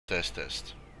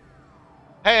Test.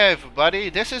 Hey everybody,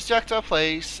 this is Jechta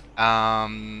Plays.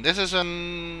 This is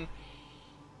an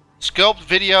Sculpt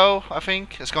video, I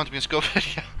think. It's going to be a Sculpt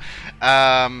video.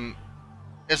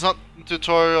 It's not a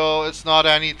tutorial, it's not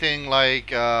anything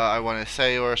like I want to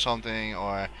say or something,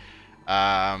 or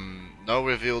no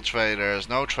reveal trailers,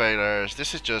 no trailers.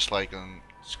 This is just like a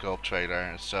Sculpt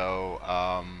trailer. So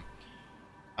I'm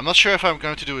not sure if I'm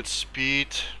going to do it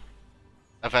speed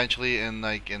eventually on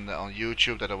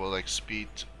YouTube, that I will like speed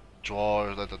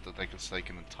draw that like it's like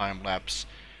in a time lapse.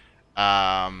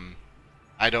 I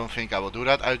don't think I will do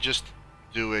that. I'll just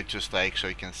do it just like so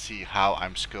you can see how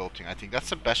I'm sculpting. I think that's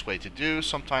the best way to do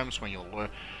sometimes when you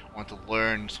want to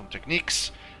learn some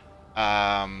techniques.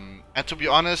 And to be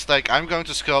honest, like I'm going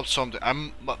to sculpt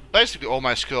something. Basically all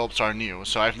my sculpts are new,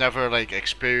 so I've never like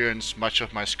experienced much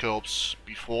of my sculpts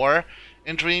before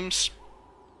in Dreams.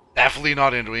 Definitely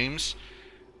not in Dreams.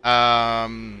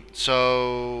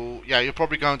 So yeah, you're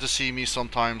probably going to see me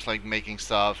sometimes like making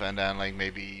stuff and then like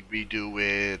maybe redo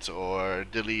it, or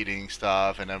deleting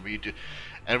stuff and then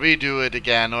redo it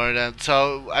again, or then,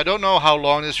 so I don't know how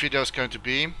long this video is going to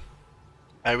be.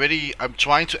 I'm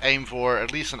trying to aim for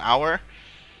at least an hour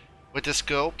with this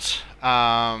sculpt.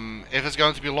 If it's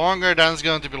going to be longer, then it's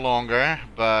going to be longer,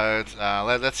 but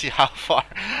let's see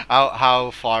how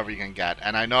far we can get.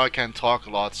 And I know I can talk a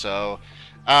lot, so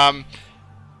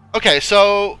okay,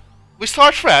 so we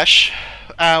start fresh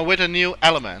with a new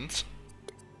element.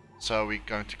 So we're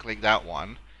going to click that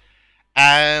one.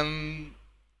 And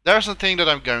there's a thing that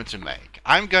I'm going to make.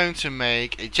 I'm going to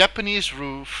make a Japanese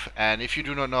roof, and if you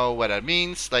do not know what that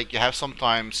means, like you have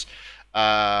sometimes,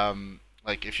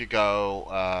 like if you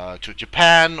go to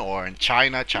Japan or in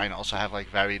China also have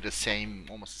like almost the same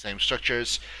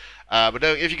structures. But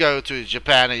if you go to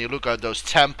Japan and you look at those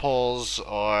temples,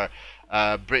 or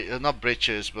not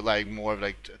bridges, but like more of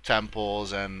like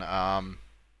temples and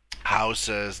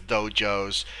houses,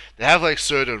 dojos, they have like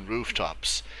certain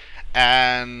rooftops.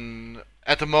 And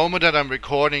at the moment that I'm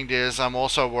recording this, I'm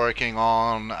also working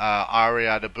on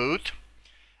Aria the booth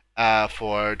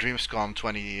for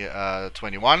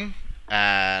DreamsCom21,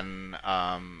 and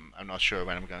I'm not sure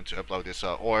when I'm going to upload this,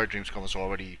 or DreamsCom is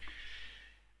already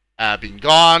been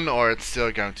gone, or it's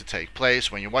still going to take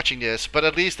place when you're watching this, but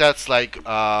at least that's like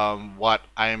what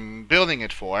I'm building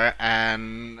it for,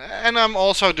 and I'm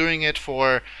also doing it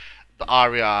for the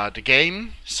Aria the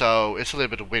game, so it's a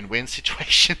little bit of a win-win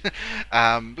situation.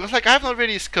 Because like I have not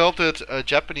really sculpted a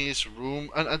Japanese room,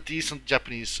 a decent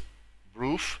Japanese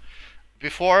roof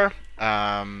before.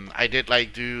 I did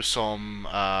like do some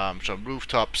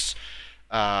rooftops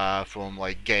from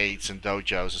like gates and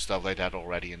dojos and stuff like that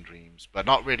already in Dreams, but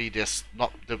not really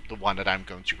not the one that I'm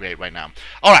going to create right now.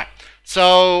 Alright,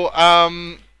 so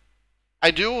I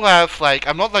do have like,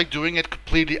 I'm not like doing it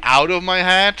completely out of my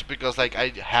head, because like I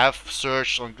have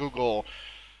searched on Google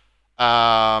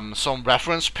some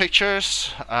reference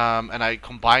pictures, and I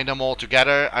combine them all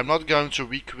together. I'm not going to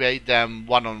recreate them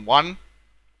one-on-one.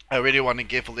 I really want to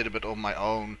give a little bit of my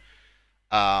own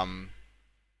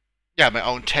my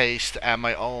own taste and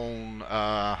my own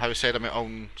my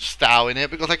own style in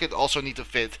it, because like it also need to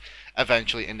fit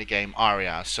eventually in the game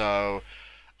Aria. So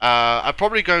I'm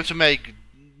probably going to make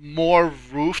more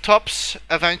rooftops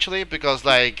eventually, because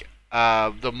like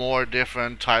the more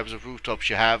different types of rooftops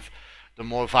you have, the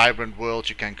more vibrant world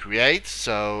you can create.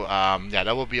 So yeah,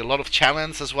 that will be a lot of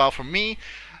challenge as well for me.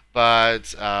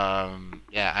 But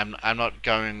yeah, I'm not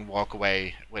going to walk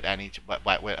away with any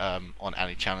on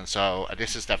any challenge. So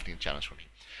this is definitely a challenge for me.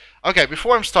 Okay,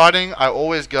 before I'm starting, I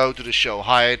always go to the show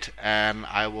height, and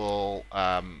I will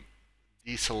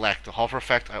deselect the hover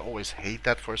effect. I always hate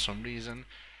that for some reason.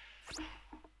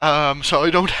 So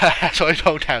I don't have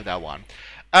that one.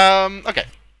 Okay,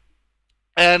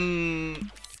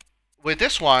 and with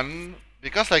this one,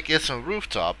 because like it's a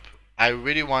rooftop, I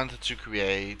really wanted to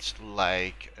create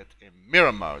like a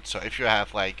mirror mode. So if you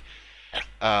have like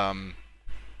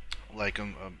make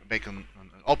an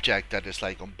object that is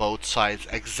like on both sides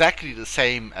exactly the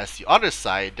same as the other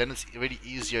side, then it's really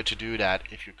easier to do that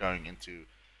if you're going into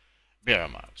mirror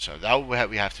mode. So that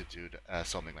we have to do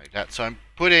something like that. So I'm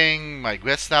putting my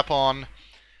grid snap on.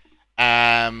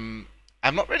 I'm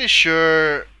not really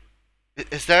sure.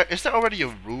 Is there already a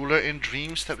ruler in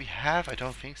Dreams that we have? I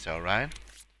don't think so, right?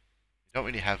 We don't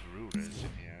really have rulers in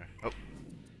here. Oh.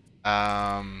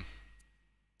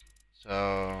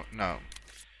 So no.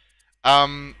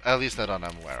 At least not that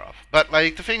I'm aware of. But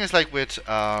like the thing is like with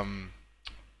I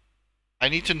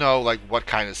need to know like what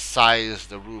kind of size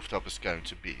the rooftop is going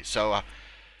to be. So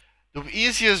the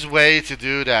easiest way to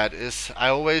do that is I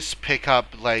always pick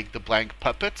up like the blank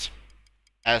puppet,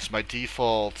 as my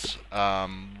default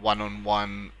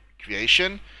one-on-one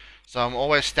creation. So I'm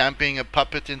always stamping a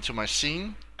puppet into my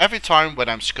scene. Every time when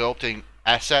I'm sculpting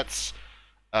assets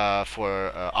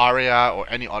for Aria or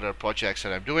any other projects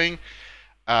that I'm doing,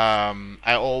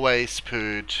 I always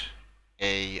put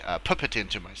a puppet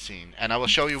into my scene. And I will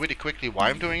show you really quickly why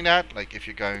I'm doing that. Like if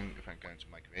I'm going to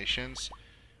my creations,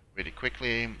 really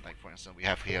quickly, like for instance, we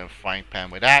have here frying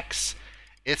pan with axe.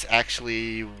 It's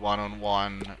actually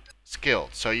one-on-one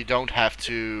skilled, so you don't have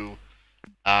to.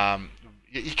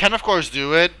 You can of course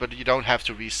do it, but you don't have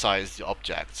to resize the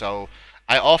object. So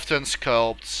I often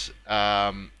sculpt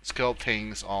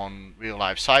things on real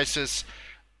life sizes.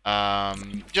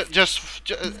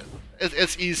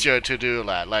 It's easier to do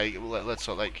that. Like let's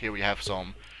like here we have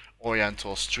some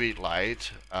Oriental street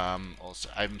light. Also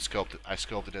I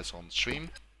sculpted this on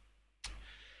stream.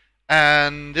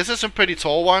 And this is a pretty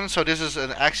tall one, so this is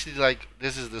actually like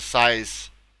this is the size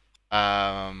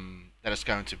that it's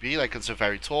going to be. Like it's a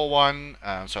very tall one,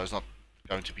 so it's not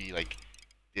going to be like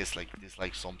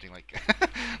like something like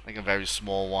like a very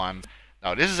small one.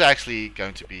 No, this is actually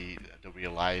going to be the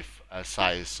real life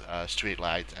size street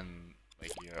light, and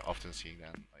like you're often seeing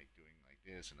them like doing like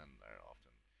this, and then they're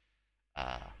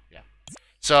often yeah.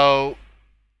 So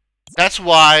that's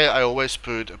why I always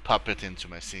put a puppet into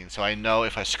my scene, so I know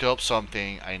if I sculpt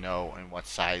something, I know in what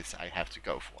size I have to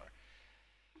go for.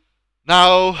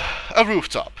 Now, a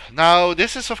rooftop. Now,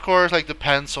 this is of course like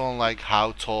depends on like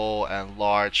how tall and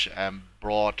large and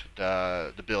broad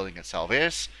the building itself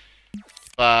is.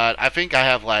 But I think I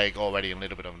have like already a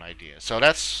little bit of an idea. So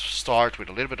let's start with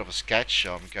a little bit of a sketch.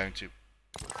 So I'm going to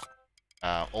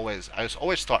I always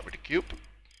start with a cube,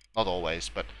 not always,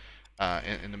 but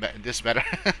in this matter,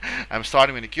 I'm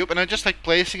starting with a cube, and I'm just like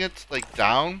placing it like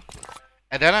down,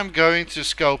 and then I'm going to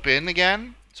scope in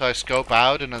again. So I scope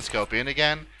out and then scope in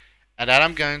again, and then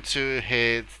I'm going to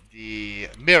hit the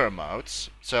mirror modes.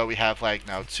 So we have like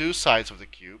now two sides of the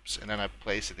cubes, and then I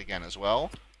place it again as well,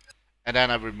 and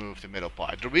then I remove the middle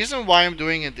part. The reason why I'm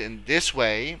doing it in this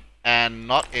way and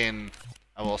not in,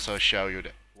 I'll also show you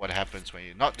what happens when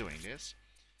you're not doing this.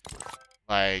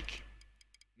 Like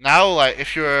now, like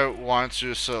if you want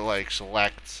to select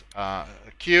a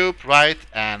cube, right,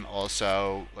 and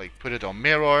also like put it on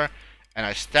mirror, and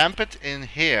I stamp it in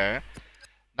here.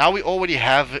 Now we already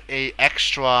have a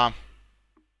extra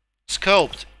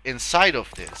sculpt inside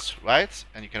of this, right?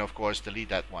 And you can of course delete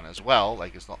that one as well.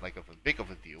 Like it's not like a big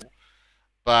of a deal,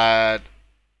 but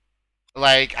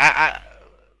like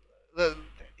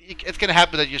it's gonna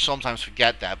happen that you sometimes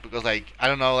forget that, because like I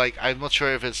don't know, like I'm not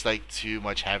sure if it's like too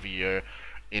much heavier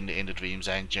in the Dreams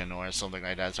engine or something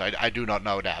like that. So I do not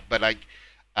know that, but like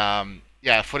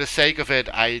yeah, for the sake of it,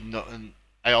 I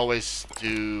always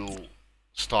do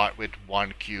start with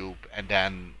one cube and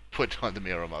then put on the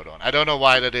mirror mode on. I don't know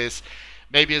why that is.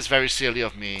 Maybe it's very silly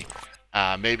of me.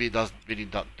 Maybe it doesn't really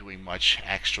not doing much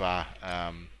extra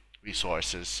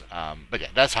resources. But yeah,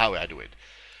 that's how I do it.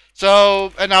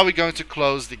 So, and now we're going to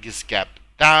close this gap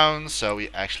down, so we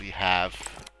actually have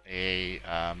a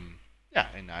yeah,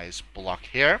 a nice block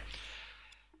here.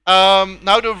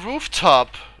 Now the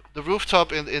rooftop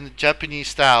in the Japanese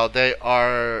style, they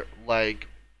are like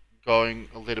going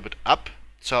a little bit up.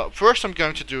 So first I'm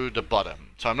going to do the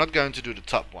bottom. So I'm not going to do the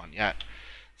top one yet.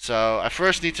 So I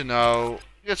first need to know,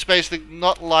 it's basically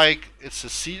not like it's a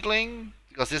ceiling,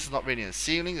 because this is not really a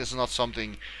ceiling. This is not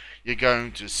something you're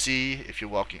going to see if you're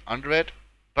walking under it,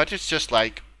 but it's just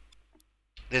like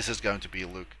this is going to be a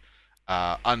look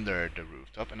under the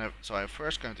rooftop. And so I'm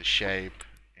first going to shape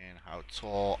in how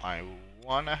tall I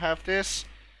want to have this.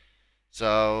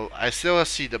 So I still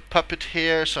see the puppet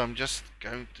here, so I'm just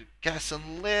going to guess a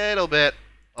little bit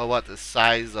of what the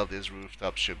size of this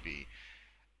rooftop should be.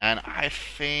 And I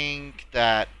think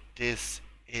that this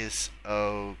is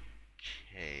okay.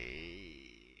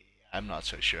 I'm not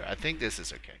so sure. I think this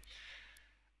is okay.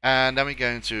 And then we're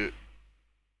going to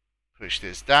push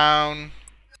this down,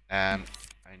 and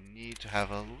I need to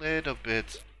have a little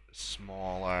bit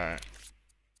smaller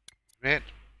grid.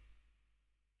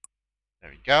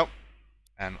 There we go.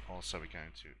 And also we're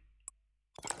going to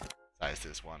size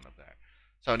this one up there.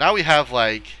 So now we have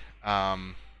like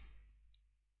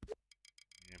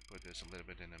put this a little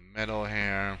bit in the middle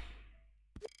here.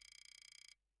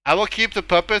 I will keep the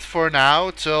puppet for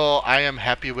now till I am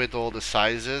happy with all the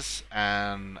sizes,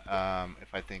 and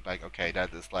if I think like, okay,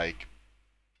 that is like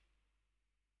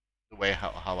the way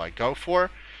how I go for.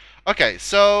 Okay,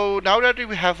 so now that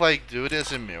we have like do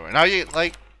this in mirror, now you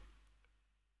like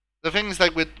the thing is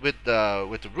like with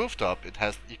the rooftop, it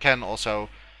has, you can also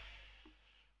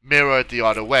mirror it the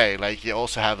other way. Like you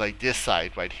also have like this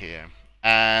side right here,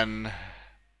 and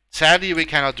Sadly, we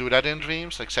cannot do that in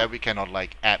Dreams. Like, sadly, we cannot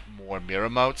like add more mirror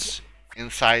modes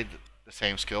inside the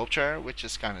same sculpture, which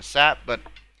is kind of sad. But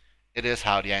it is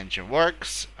how the engine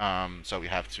works. So we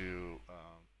have to.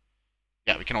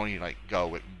 Yeah, we can only like go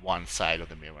with one side of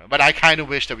the mirror. But I kind of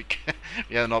wish that we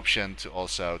had an option to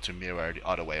also to mirror the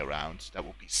other way around. That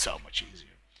would be so much easier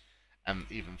and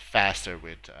even faster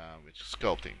with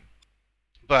sculpting.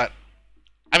 But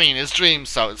I mean, it's Dreams,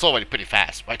 so it's already pretty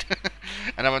fast, right?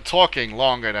 And I'm talking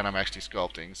longer than I'm actually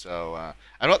sculpting. So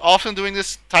I'm not often doing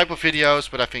this type of videos,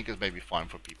 but I think it's maybe fun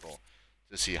for people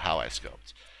to see how I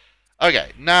sculpt.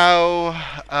 Okay, now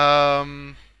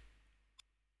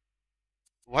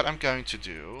what I'm going to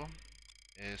do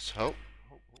is what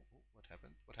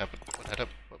happened? What happened? What happened?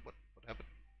 What happened?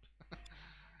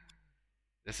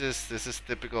 This is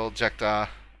typical Jechta.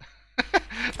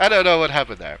 I don't know what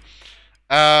happened there.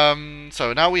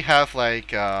 So now we have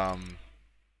like we're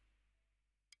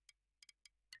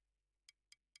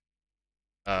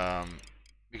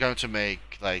going to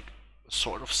make like a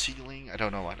sort of ceiling. I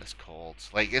don't know what it's called.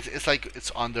 Like it's like it's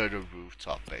under the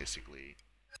rooftop basically.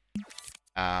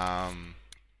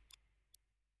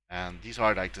 And these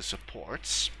are like the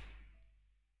supports.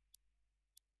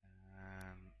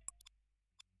 And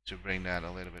to bring that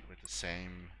a little bit with the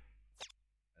same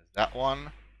as that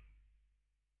one.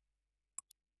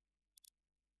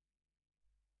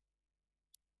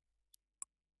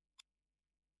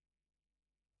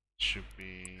 Should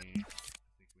be, I think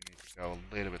we need to go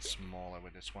a little bit smaller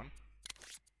with this one.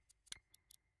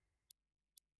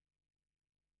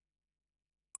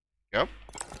 Go.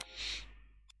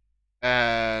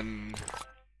 And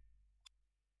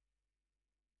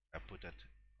I put that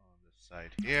on the side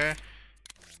here. And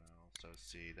I also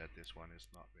see that this one is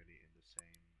not really in the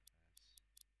same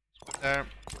as this one there.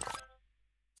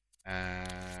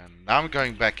 And now I'm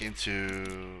going back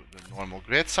into the normal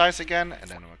grid size again, and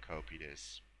then I'm going to copy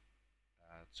this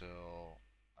till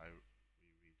we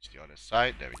reach the other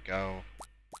side. There we go.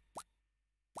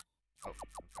 Oh, I'm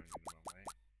going in the wrong way.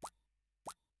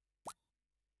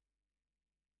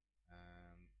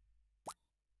 And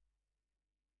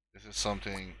this is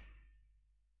something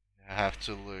I have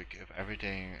to look if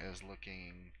everything is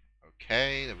looking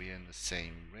okay, that we're in the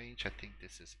same range. I think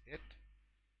this is it.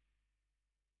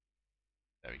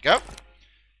 There we go.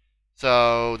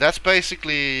 So that's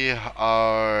basically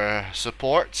our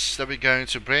supports that we're going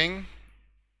to bring.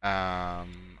 I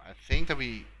think that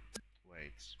we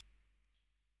wait.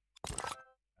 I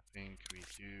think we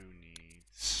do need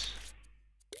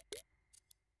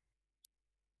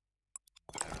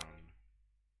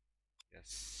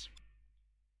yes.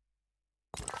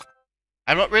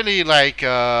 I'm not really like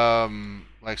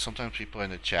sometimes people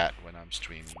in the chat when I'm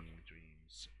streaming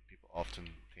Dreams, people often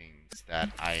think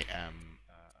that I am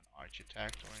an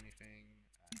architect or anything.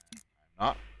 I'm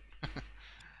not.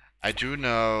 I do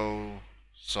know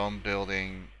some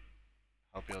building,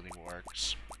 how building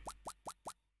works,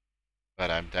 but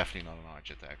I'm definitely not an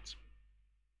architect.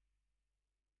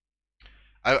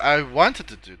 I wanted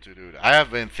to do that. I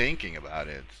have been thinking about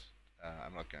it.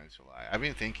 I'm not going to lie. I've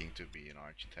been thinking to be an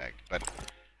architect, but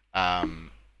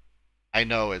I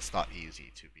know it's not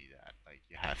easy to be that. Like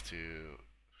you have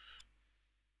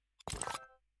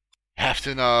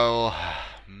to know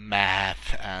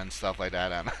math and stuff like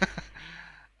that, and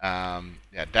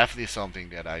yeah, definitely something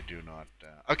that I do not.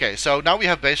 Okay, so now we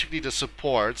have basically the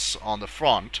supports on the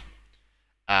front,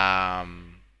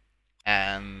 and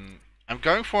I'm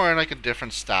going for like a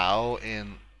different style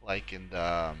in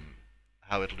the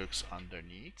how it looks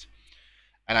underneath.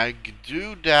 And I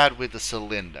do that with the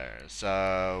cylinder.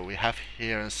 So we have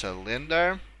here a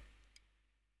cylinder,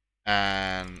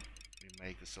 and we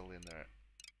make the cylinder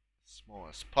as small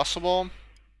as possible,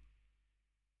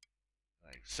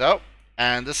 like so.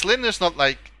 And the cylinder is not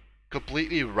like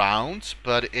completely round,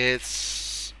 but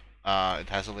it's it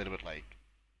has a little bit like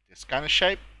this kind of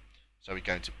shape. So we're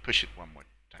going to push it one more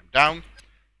time down.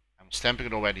 I'm stamping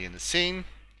it already in the scene,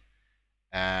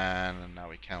 and now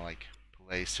we can like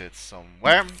place it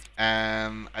somewhere.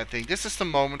 And I think this is the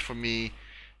moment for me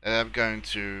that I'm going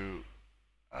to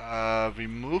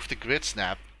remove the grid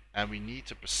snap, and we need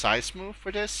a precise move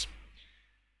for this,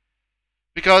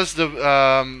 because the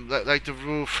like the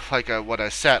roof, like what I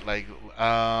said, like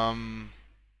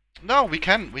no, we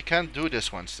can do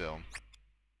this one still.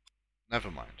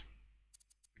 Never mind.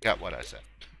 Forget what I said.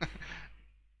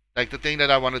 Like the thing that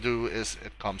I want to do is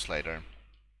it comes later.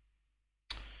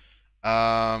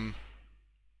 I'm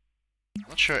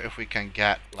not sure if we can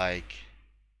get like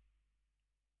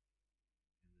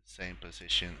in the same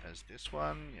position as this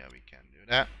one. Yeah, we can do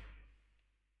that.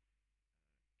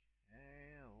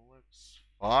 Okay, looks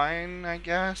fine, I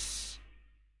guess.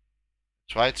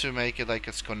 try to make it like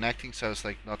it's connecting, so it's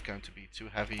like not going to be too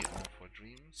heavy for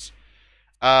Dreams.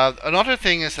 Another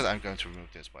thing is that I'm going to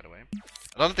remove this, by the way.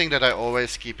 Another thing that I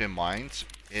always keep in mind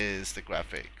is the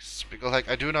graphics, because like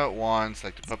I do not want,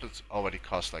 like, the puppets already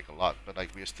cost like a lot, but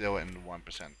like we're still in the 1%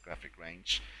 graphic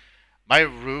range. My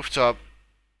rooftop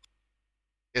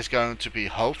is going to be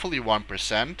hopefully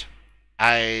 1%.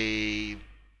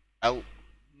 I'll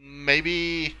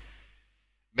maybe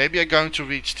I'm going to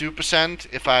reach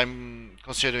 2% if I'm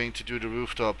considering to do the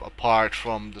rooftop apart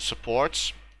from the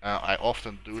supports. I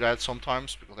often do that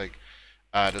sometimes because like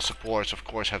the supports of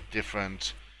course have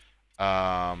different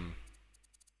how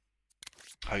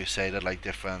you say that, like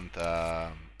different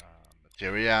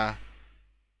materia,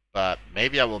 but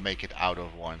maybe I will make it out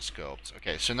of one sculpt.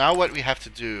 Okay, so now what we have to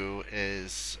do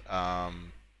is to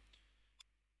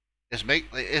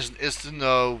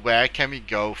know where can we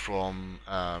go from,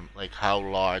 like how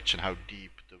large and how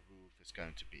deep the roof is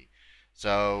going to be.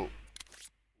 So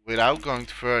without going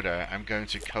further, I'm going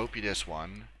to copy this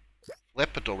one,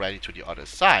 flip it already to the other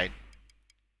side,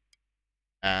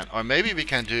 and or maybe we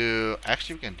can do,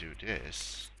 actually we can do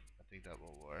this. I think that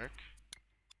will work.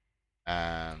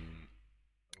 And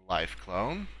live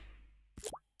clone,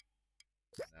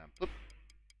 and bloop,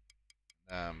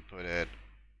 put it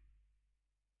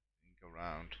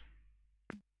around.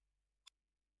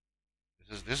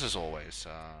 This is always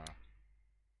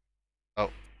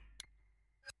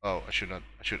oh I should not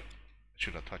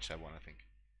touch that one, I think.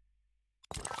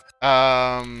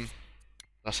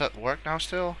 Does that work now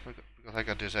still? Because I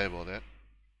got disabled it.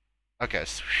 Okay,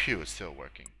 phew, it's still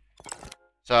working.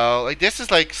 So like this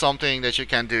is like something that you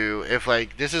can do if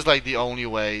like this is like the only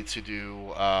way to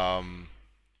do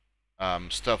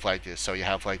stuff like this. So you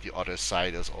have like the other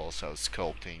side is also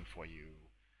sculpting for you,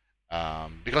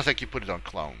 because like you put it on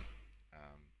clone.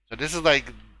 So this is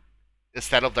like,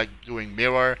 instead of like doing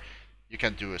mirror, you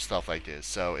can do stuff like this.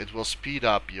 So it will speed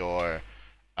up your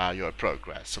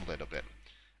progress a little bit.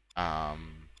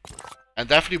 And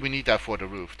definitely we need that for the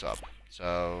rooftop.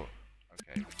 So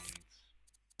okay, we need,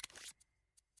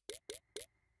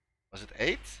 was it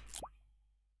 8?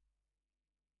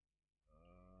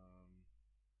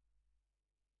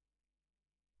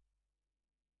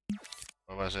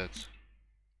 Or was it?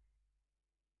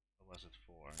 Or was it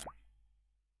 4?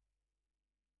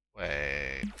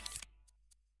 Wait,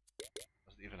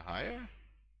 was it even higher?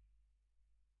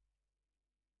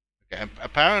 Okay,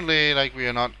 apparently like we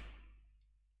are not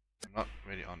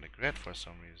really on the grid for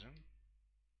some reason.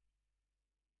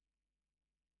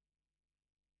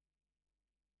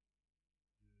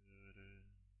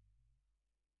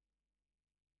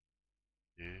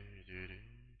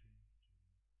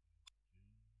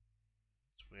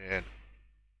 It's weird.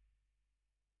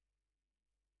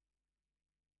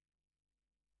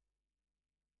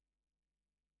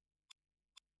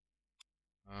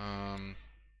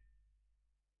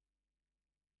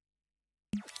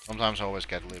 Sometimes I always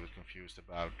get a little bit confused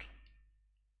about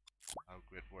how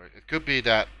grid works. It could be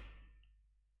that.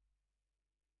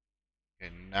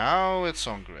 Okay, now it's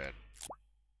on grid.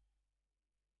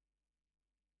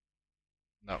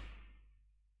 No,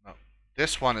 no.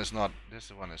 This one is not.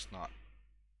 This one is not.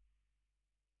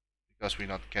 Because we're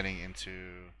not getting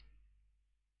into.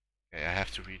 Okay, I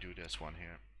have to redo this one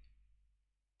here.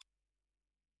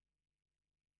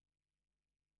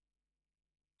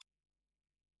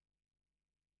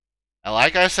 And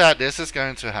like I said, this is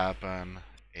going to happen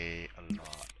a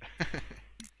lot.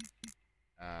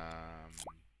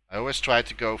 I always try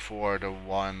to go for the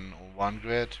one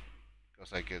grid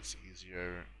because like it's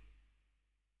easier.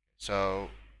 So,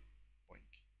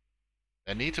 boink.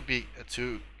 There need to be a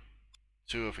two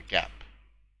of a gap,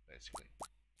 basically.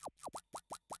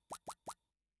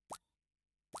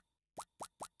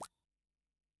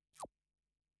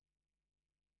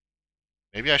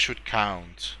 Maybe I should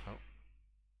count. Oh.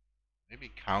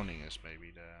 Maybe counting is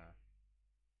maybe the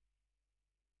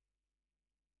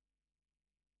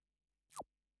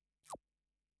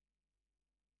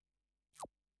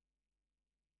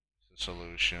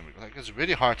solution. Like it's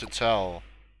really hard to tell.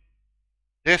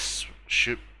 This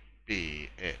should be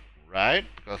it, right?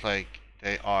 Because like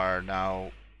they are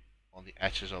now on the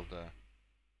edges of the.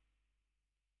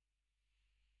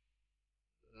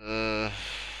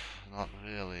 Not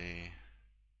really.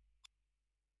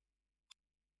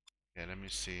 Okay, let me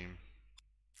see.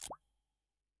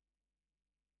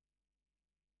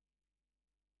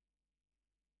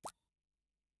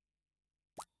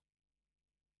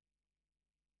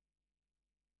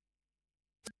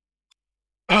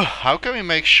 How can we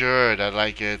make sure that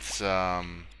like it's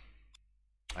and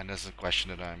this is a question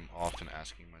that I'm often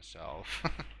asking myself. I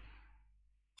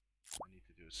need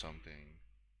to do something.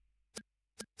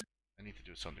 I need to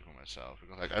do something for myself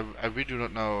because like I really do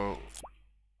not know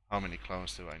how many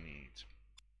clones do I need.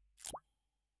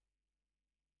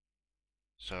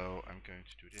 So I'm going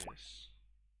to do this.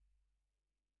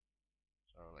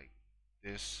 So like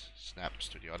this snaps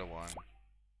to the other one.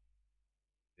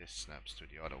 This snaps to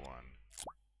the other one.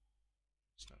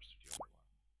 Snaps to the other one.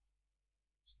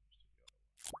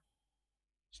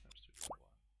 Snaps to the other one.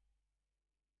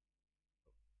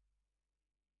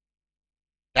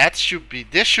 That should be.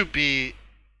 This should be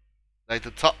like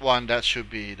the top one. That should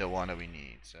be the one that we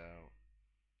need. So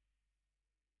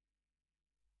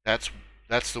that's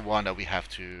the one that we have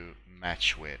to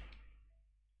match with.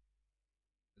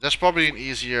 That's probably an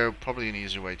easier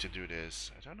way to do this.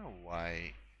 I don't know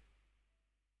why.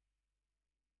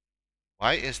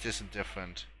 Why is this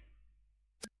different?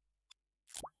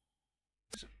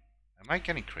 Am I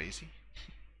getting crazy?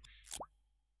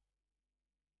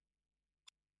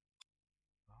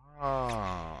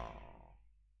 Oh.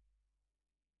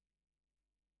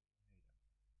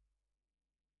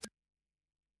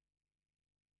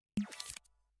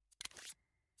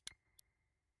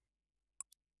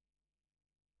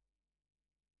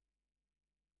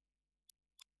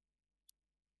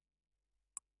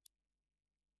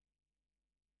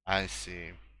 I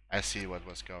see. I see what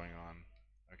was going on.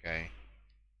 Okay.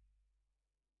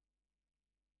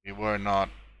 We were not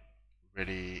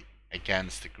really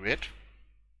against the grid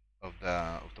of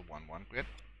the 1-1 grid.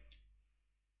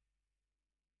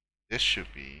 This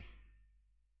should be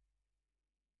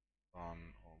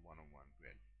on a 1-on-1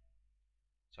 grid.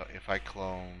 So if I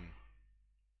clone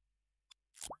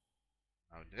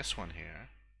now this one here,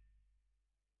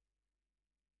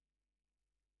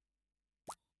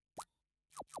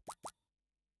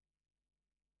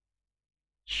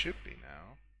 should be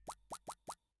now.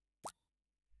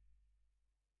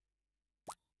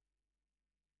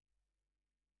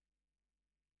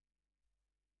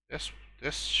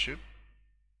 This should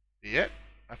be it,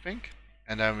 I think.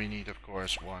 And then we need, of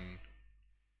course, one.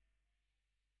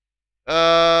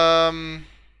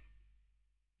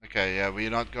 Okay, yeah, we're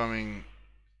not going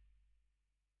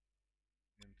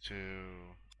into.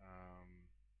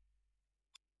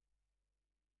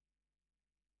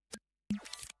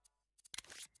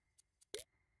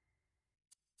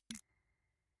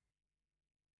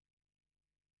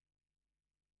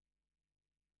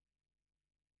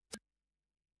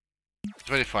 It's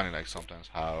very funny, like sometimes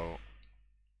how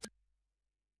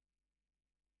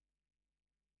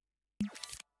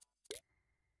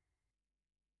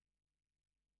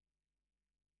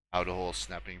the whole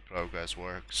snapping progress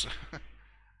works.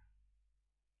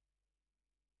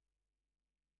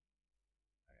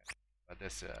 But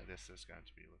this is going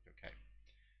to be look okay.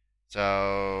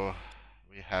 So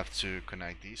we have to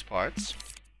connect these parts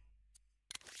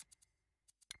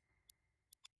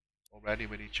already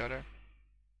with each other.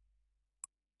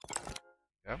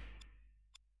 Yeah.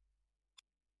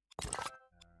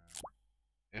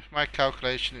 If my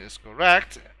calculation is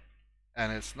correct,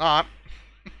 and it's not,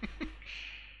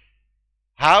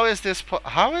 how is this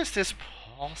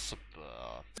possible?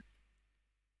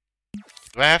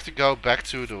 Do I have to go back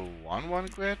to the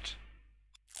 1-1 grid?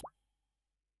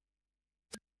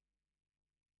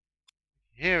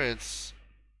 Here it's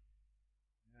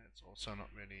also not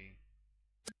really.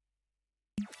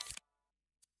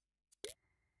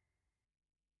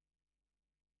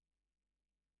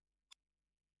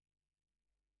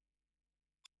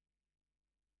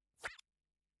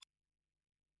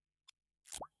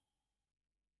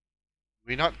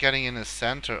 We're not getting in the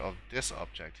center of this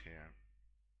object here.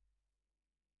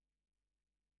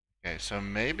 Okay, so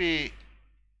maybe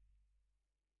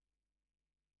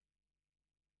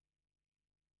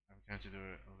I'm going to do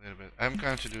it a little bit. I'm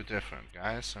going to do different,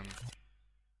 guys,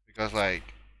 because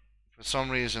like for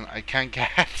some reason I can't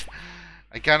get,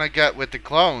 I cannot get with the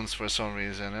clones for some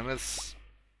reason, and it's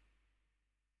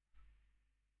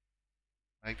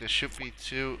like there should be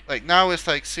two. Like now it's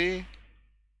like, see,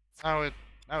 now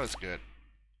it's good.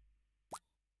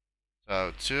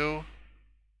 So two.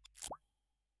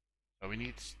 So we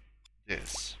need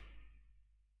this.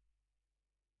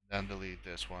 Then delete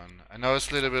this one. I know it's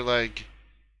a little bit like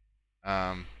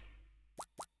and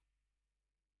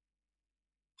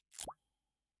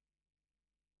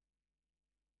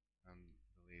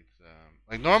delete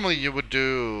like normally you would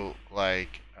do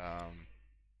like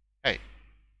hey.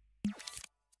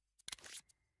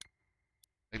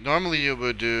 Like normally you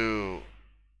would do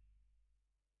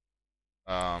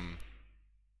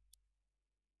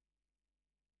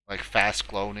like fast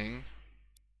cloning.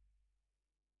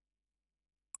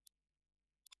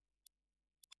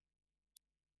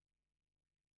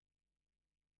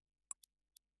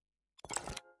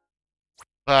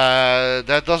 But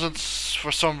that doesn't, for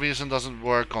some reason, doesn't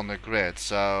work on the grid,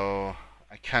 so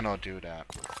I cannot do that.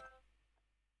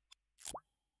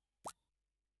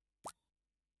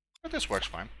 But this works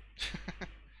fine.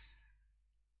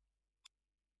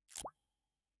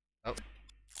 Oh.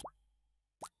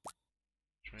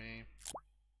 3.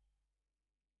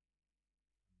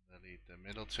 Delete the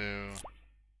middle 2. 3.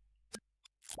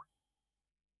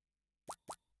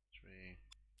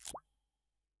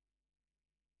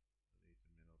 Delete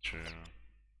the middle 2.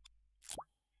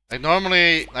 Like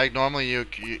normally you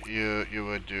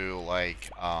would do like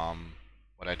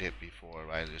what I did before,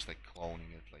 right? Just like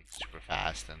cloning it like super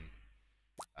fast and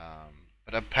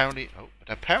but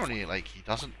apparently like he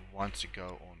doesn't want to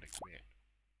go on the grid,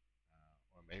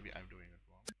 or maybe I'm doing it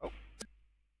wrong. Oh,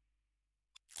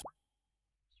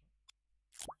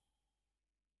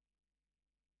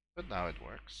 but now it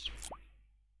works.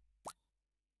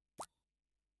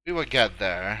 We will get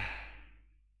there.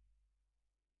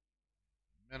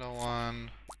 Middle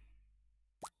one.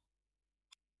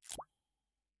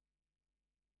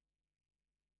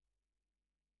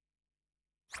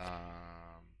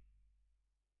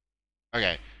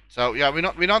 Okay, so yeah, we're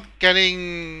not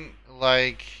getting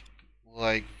like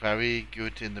very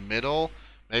good in the middle.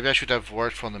 Maybe I should have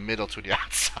worked from the middle to the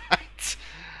outside.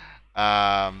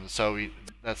 So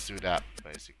let's do that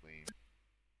basically.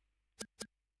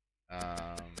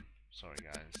 Sorry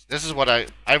guys. This is what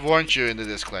I warned you in the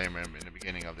disclaimer in the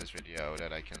beginning of this video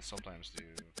that I can sometimes do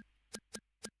a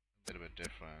little bit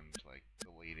different, like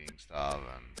deleting stuff.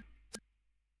 And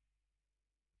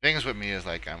things with me is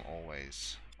like I'm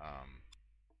always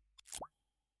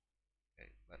okay,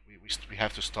 we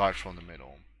have to start from the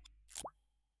middle,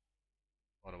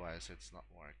 otherwise it's not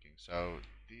working. So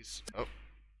these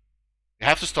we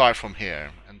have to start from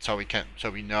here, and so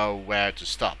we know where to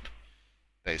stop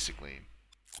basically.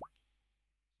 So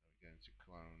we're going to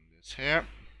clone this here.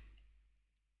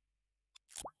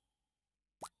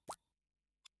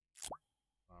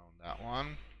 Clone that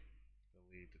one.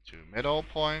 Delete the 2 middle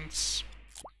points.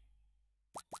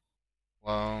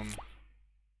 Clone.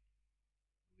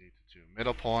 Delete the 2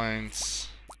 middle points.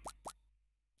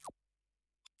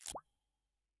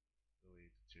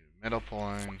 Delete the 2 middle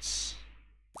points.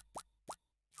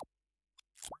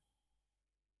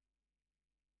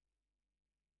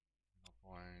 Middle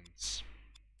points.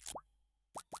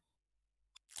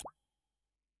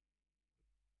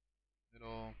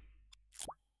 Middle.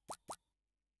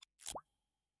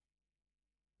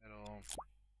 Middle.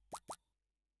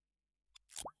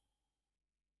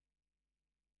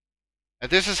 And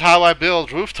this is how I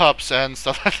build rooftops and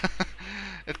stuff.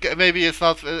 Maybe it's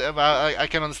not. I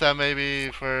can understand maybe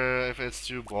for if it's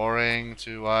too boring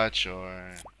to watch,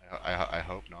 or I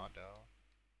hope not though.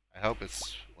 I hope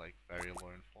it's like very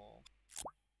learnful.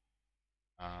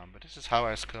 But this is how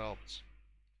I sculpt.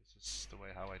 This is the way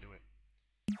how I do it.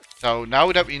 So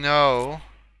now that we know,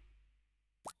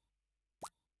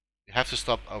 we have to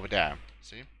stop over there.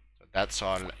 See? So that's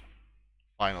our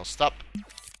final stop.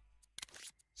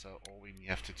 So all we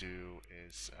have to do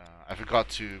is, I forgot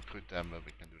to put them, but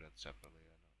we can do that separately.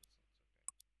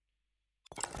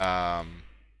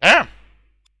 Yeah,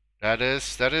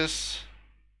 that is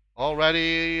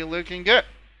already looking good,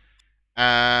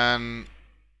 and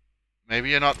maybe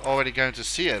you're not already going to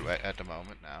see it right at the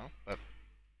moment now, but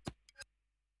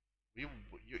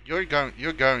you're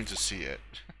going to see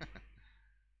it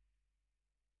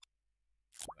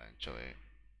eventually.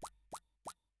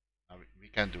 We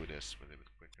can do this a little bit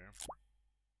quicker.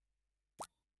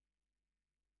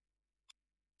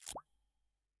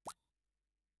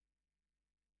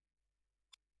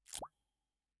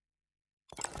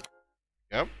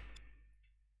 Yep.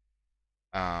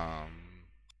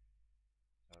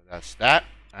 So that's that.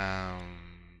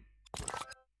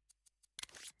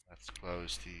 Let's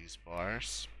close these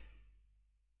bars.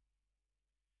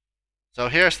 So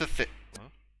here's the thing.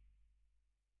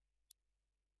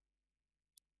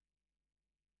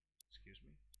 Excuse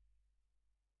me.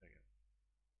 There you go.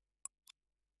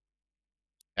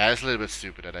 Yeah, it's a little bit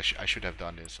stupid that I should have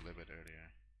done this a little bit earlier.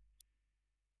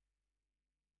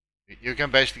 You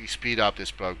can basically speed up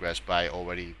this progress by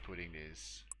already putting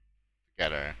this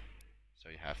together, so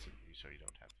you don't have to do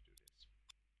this.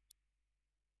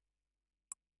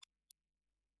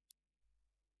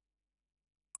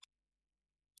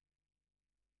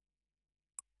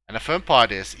 And the fun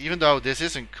part is, even though this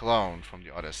isn't cloned from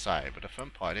the other side, but the fun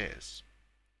part is,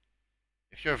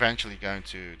 if you're eventually going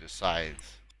to decide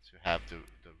to have the roof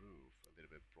a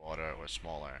little bit broader or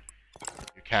smaller,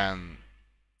 you can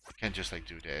just like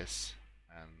do this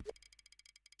and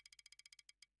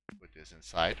put this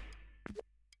inside.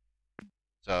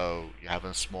 So you have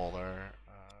a smaller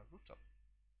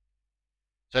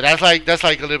So that's like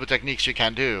a little bit techniques you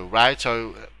can do, right?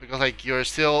 So because like you're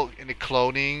still in a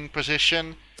cloning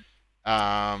position,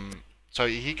 so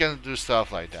he can do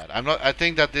stuff like that. I'm not. I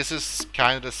think that this is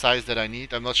kind of the size that I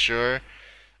need. I'm not sure.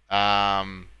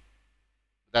 Um,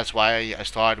 that's why I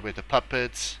started with the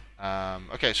puppets.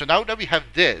 Okay, so now that we have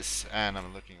this, and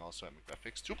I'm looking also at my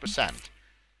graphics, 2%.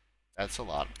 That's a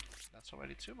lot. That's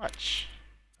already too much.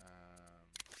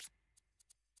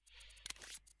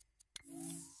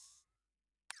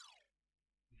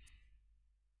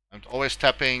 I'm always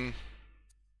tapping,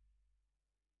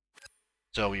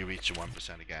 so we reach the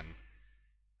 1% again.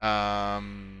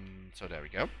 So there we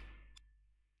go.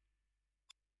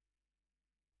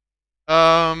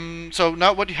 So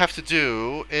now what you have to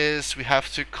do is we have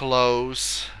to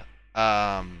close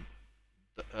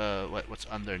what's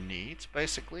underneath,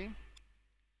 basically.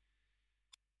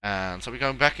 And so we're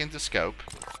going back into scope.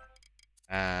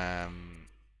 I'm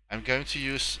going to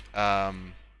use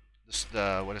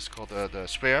the what is called the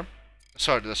sphere,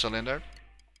 sorry, the cylinder,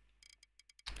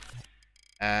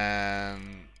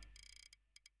 and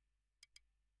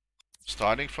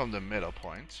starting from the middle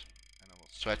point, and I will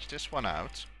stretch this one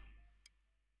out,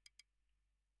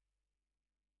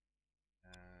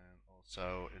 and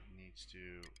also it needs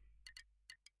to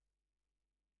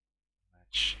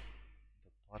match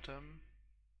the bottom.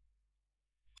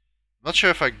 I'm not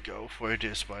sure if I go for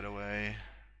this, by the way,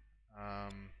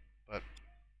 but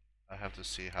I have to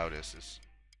see how this is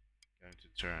going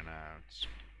to turn out.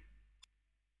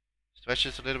 Stretch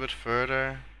it a little bit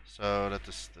further so that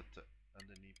the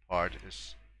underneath part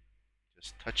is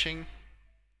just touching.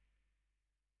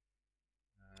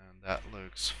 And that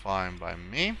looks fine by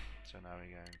me. So now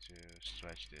we're going to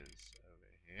stretch this over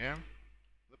here.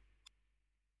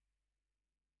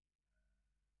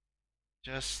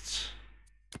 Just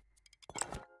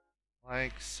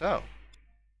like so.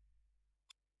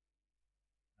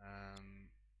 And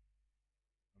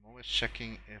I'm always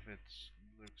checking if it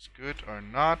looks good or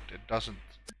not. It doesn't.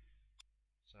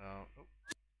 So,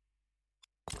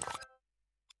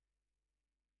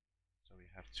 so we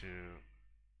have to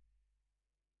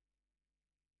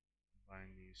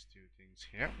combine these two things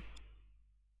here.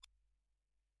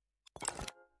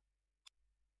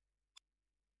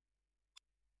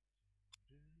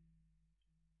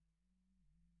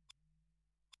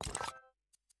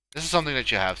 This is something that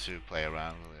you have to play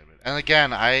around a little bit. And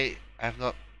again, I have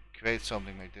not created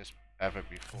something like this ever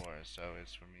before, so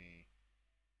it's for me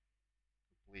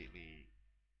completely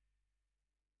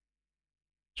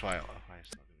trial. Oh, why is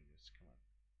it not doing this?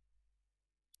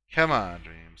 Come on,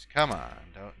 Dreams. Come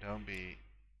on.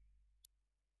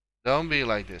 Don't be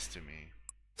like this to me.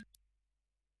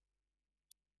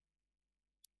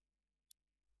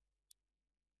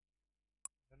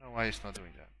 I don't know why it's not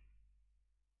doing that.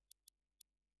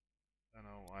 I don't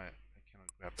know why I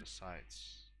cannot grab the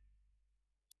sides.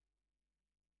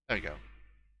 There we go.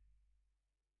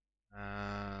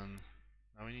 And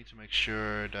now we need to make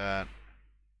sure that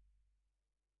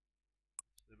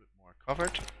it's a little bit more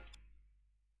covered.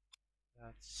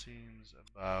 That seems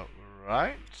about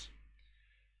right.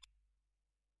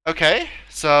 Okay,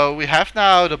 so we have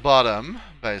now the bottom,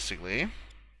 basically.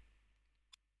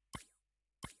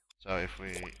 So if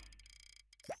we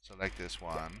select this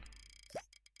one,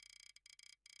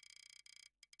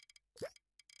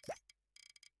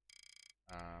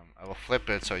 I will flip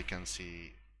it so you can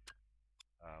see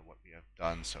what we have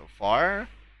done so far.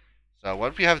 So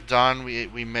what we have done,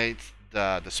 we made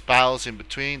the spirals in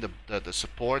between, the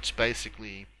supports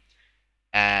basically,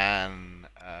 and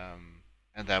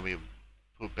then we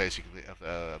put basically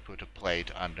put a plate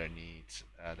underneath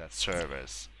that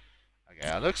surface. Okay,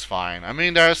 that looks fine. I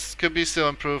mean, there's could be still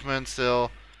improvements still.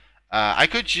 I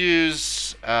could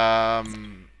use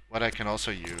what I can also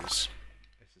use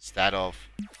is instead of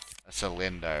a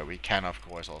cylinder, we can of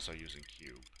course also use a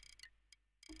cube.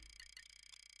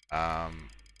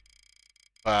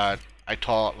 But I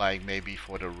thought like maybe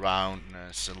for the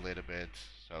roundness a little bit,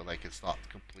 so like it's not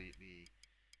completely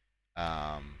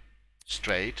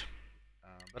straight.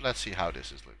 But let's see how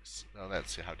this looks. Well,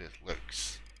 let's see how this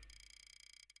looks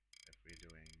if we're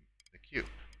doing the cube.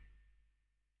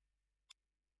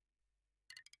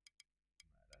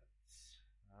 Then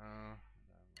like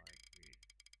we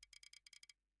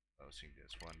closing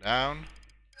this one down.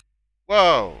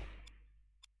 Whoa!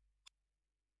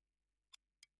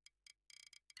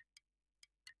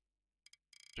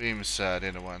 Dreams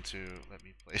didn't want to let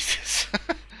me place this.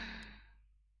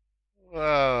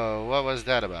 Whoa, what was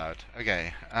that about?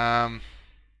 Okay,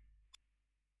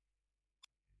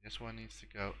 this one needs to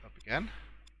go up again.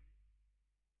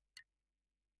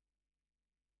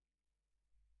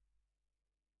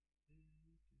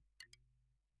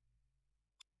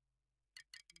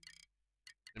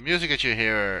 music that you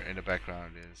hear in the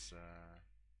background is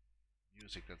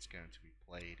music that's going to be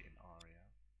played in Aria.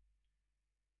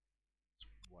 It's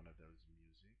one of those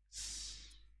musics.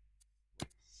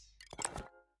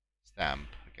 Stamp.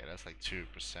 Okay, that's like 2%.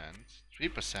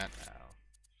 3% now.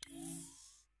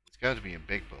 It's going to be a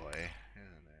big boy,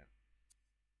 isn't it?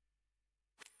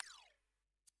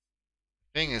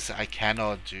 The thing is, I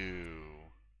cannot do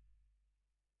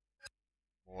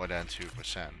more than 2%.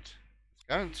 It's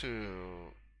going to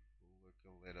look a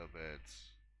little bit.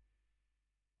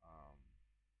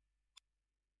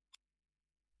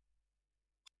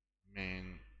 I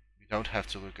mean, we don't have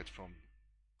to look at from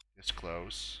this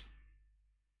close.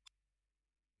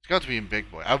 It's got to be in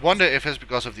big boy. I wonder if it's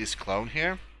because of this clone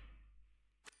here.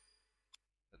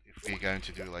 But if we're going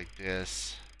to do like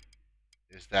this,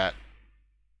 is that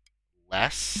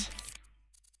less?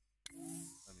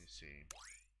 Let me see.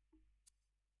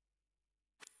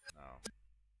 No.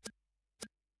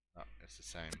 No, it's the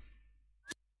same.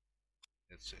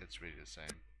 It's really the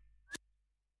same.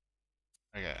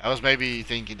 Okay, I was maybe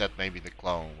thinking that maybe the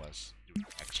clone was doing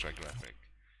extra graphic.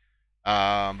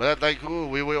 But like, ooh,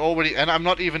 we were already, and I'm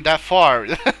not even that far.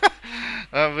 We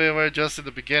were just in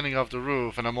the beginning of the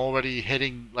roof, and I'm already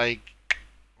hitting like,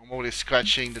 I'm already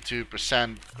scratching the 2%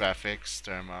 graphics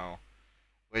thermo,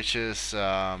 which is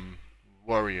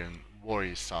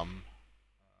worrisome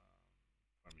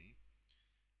for me.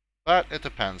 But it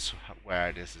depends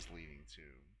where this is leading to.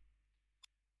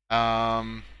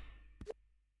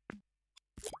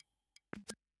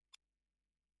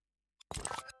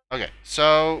 Okay,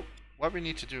 so what we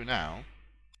need to do now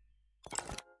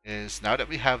is, now that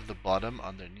we have the bottom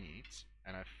underneath,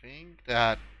 and I think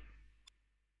that, I'm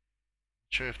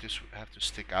not sure if this would have to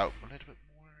stick out a little bit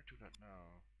more, I do not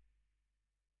know.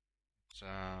 It's,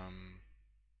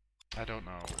 I don't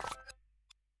know.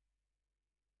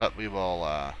 But we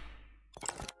will,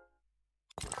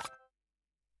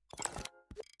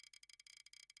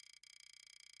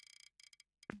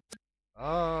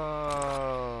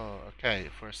 oh, okay,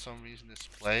 for some reason this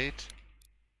plate,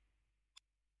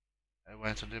 I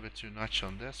went a little bit too much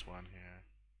on this one here.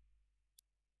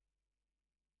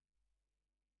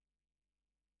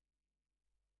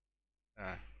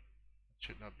 Ah, it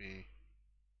should not be,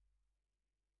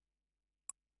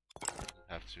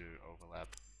 have to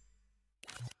overlap.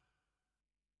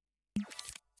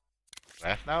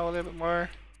 Left now a little bit more.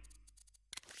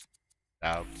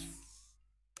 Doubt.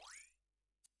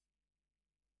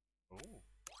 Oh,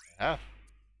 I have.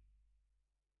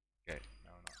 Okay,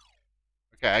 no.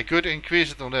 Okay, I could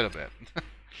increase it a little bit.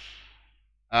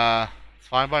 It's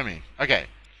fine by me. Okay.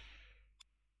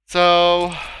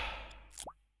 So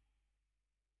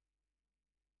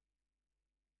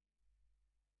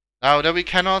now that we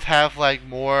cannot have like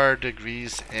more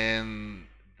degrees in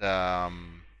the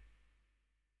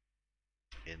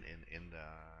in the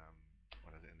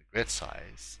what is it, in the grid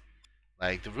size.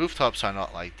 Like the rooftops are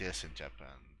not like this in Japan.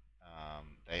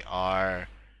 They are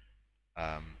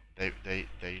they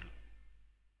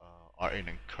are in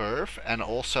a curve, and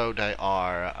also they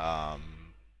are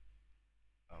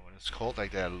what it's called,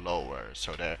 like they're lower,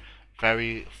 so they're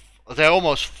very they're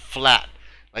almost flat,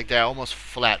 like they're almost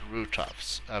flat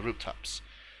rooftops.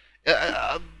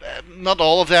 Not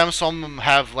all of them. Some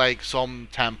have like, some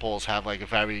temples have like a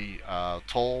very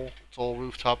tall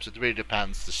rooftops. It really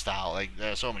depends the style. Like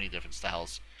there are so many different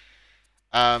styles.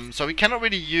 So we cannot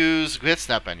really use grid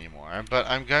snap anymore, but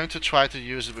I'm going to try to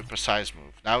use it with precise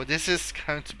move. Now this is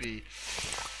going to be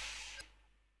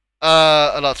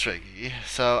a lot tricky.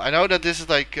 So I know that this is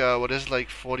like what is it, like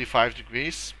 45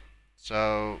 degrees.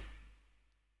 So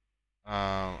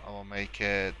I will make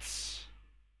it.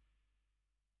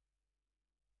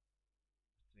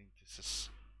 I think this is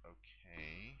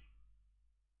okay.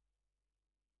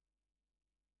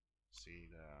 See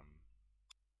the.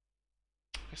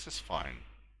 This is fine.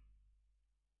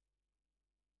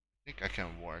 I think I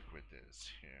can work with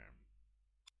this here.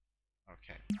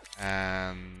 Okay,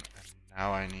 and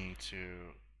now I need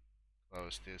to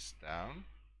close this down.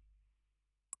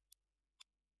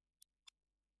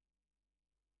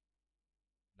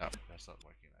 No, that's not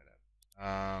working like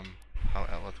that.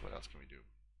 What else can we do?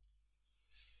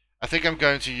 I think I'm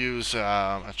going to use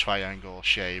a triangle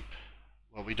shape.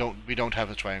 Well, we don't have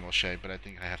a triangle shape, but I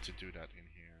think I have to do that in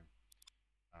here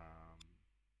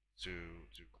to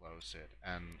close it,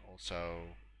 and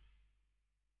also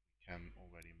can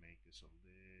already make this a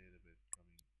little bit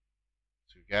coming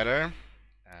together.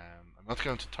 I'm not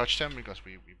going to touch them because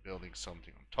we're building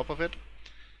something on top of it.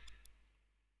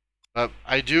 But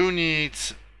I do need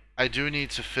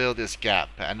to fill this gap,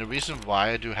 and the reason why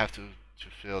I do have to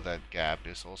fill that gap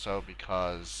is also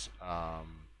because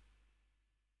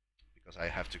because I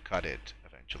have to cut it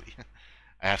eventually.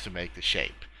 I have to make the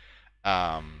shape.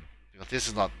 Because this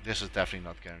is definitely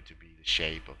not going to be the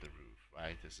shape of the roof,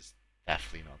 right? This is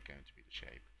definitely not going to be the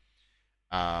shape.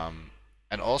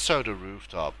 And also the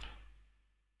rooftop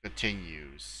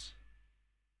continues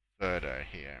further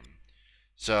here.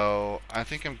 So I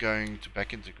think I'm going to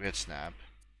back into grid snap,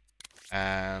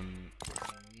 and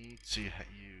we need to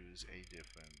use a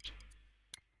different.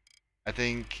 I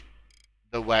think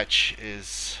the wedge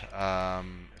is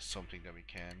something that we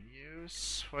can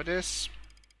use for this.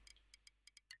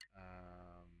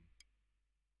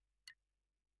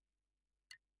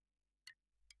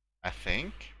 I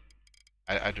think.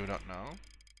 I do not know.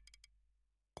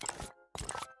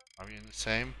 Are we in the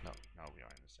same? No, no, we are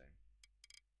in the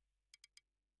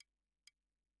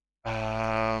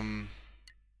same.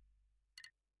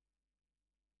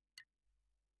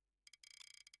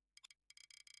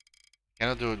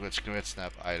 Cannot do it with grid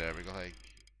snap either because like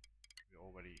we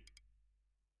already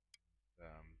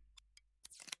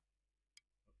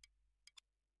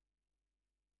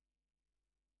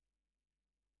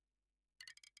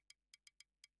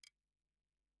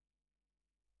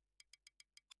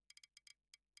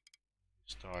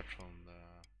start from the.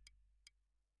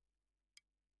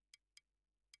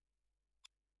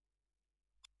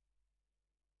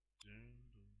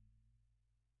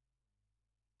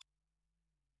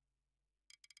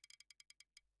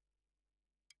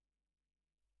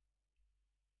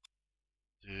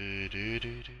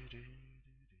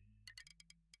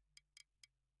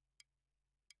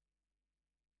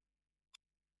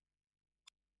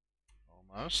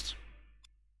 Almost.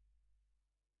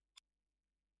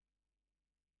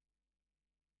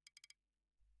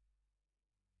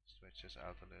 Switch this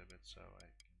out a little bit so I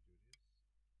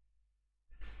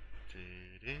can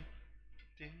do this.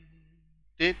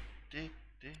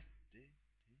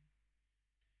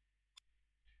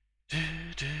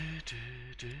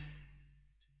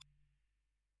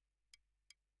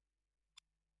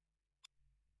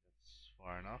 That's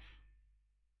far enough.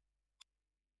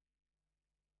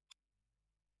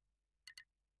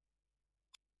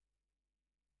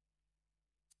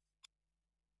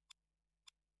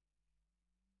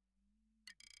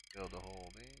 Build the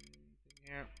whole thing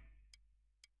here.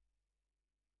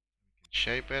 We can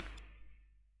shape it.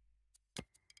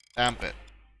 Stamp it.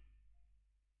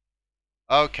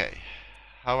 Okay.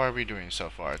 How are we doing so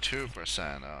far? 2%.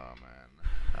 Oh man.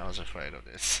 I was afraid of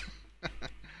this.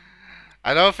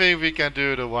 I don't think we can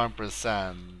do the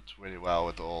 1% really well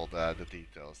with all the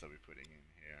details that we're putting in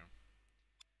here.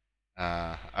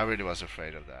 I really was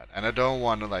afraid of that. And I don't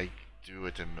want to like do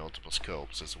it in multiple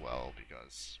scopes as well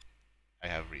because I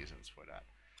have reasons for that.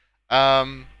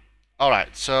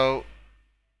 Alright, so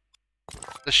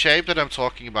the shape that I'm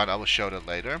talking about, I will show that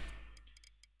later.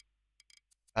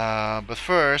 But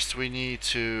first, we need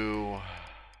to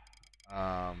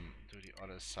do the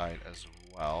other side as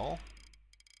well.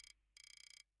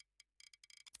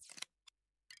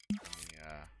 Let me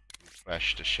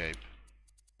refresh the shape.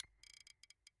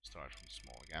 Start from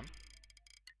small again.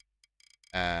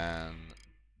 And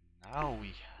now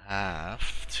we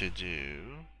have to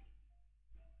do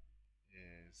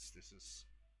is this is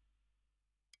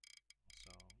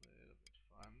also a little bit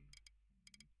fun.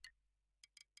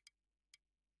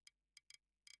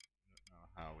 I don't know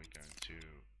how we're going to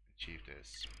achieve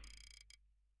this.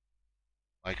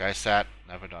 Like I said,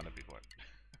 never done it before.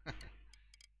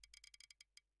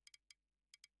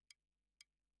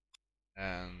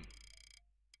 And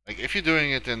like if you're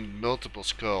doing it in multiple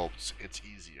scopes, it's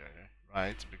easier,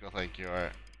 right? Because like you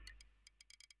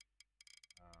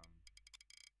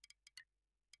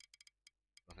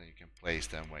can place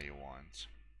them where you want.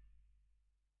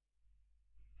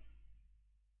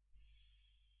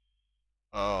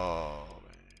 Oh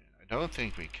man, I don't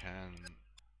think we can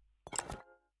do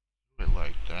it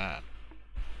like that.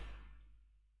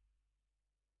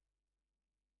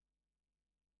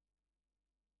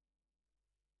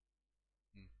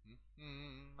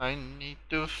 I need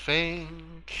to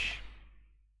think.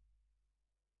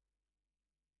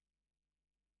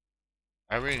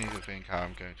 I really need to think how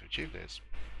I'm going to achieve this.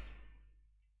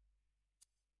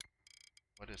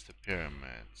 What is the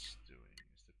pyramid doing?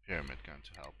 Is the pyramid going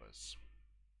to help us?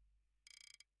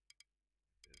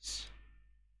 This.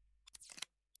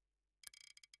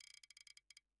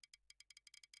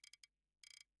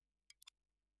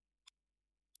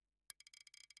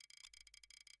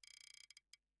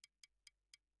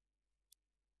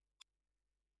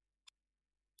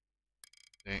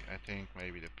 I think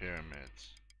maybe the pyramid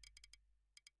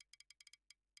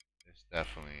is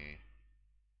definitely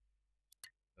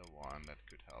the one that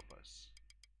could help us.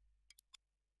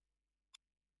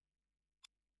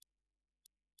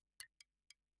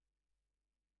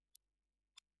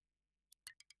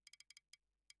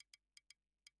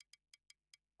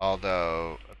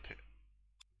 Although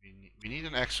we need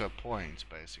an extra point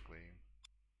basically.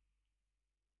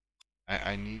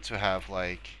 I need to have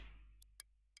like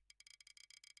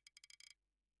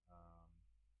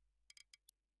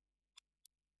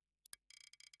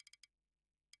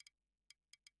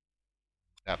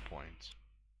that point.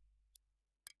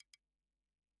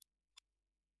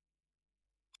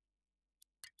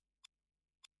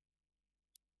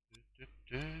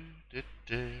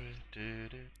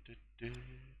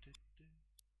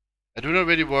 I do not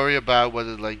really worry about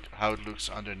whether like how it looks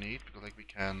underneath because like we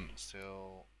can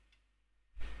still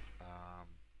um,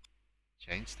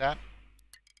 change that.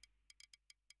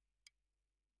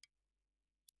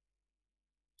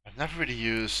 I've never really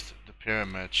used the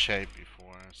pyramid shape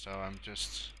before, so I'm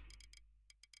just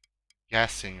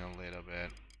guessing a little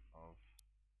bit of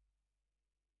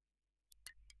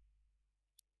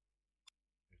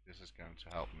if this is going to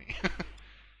help me.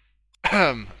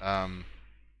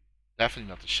 Definitely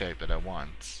not the shape that I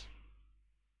want.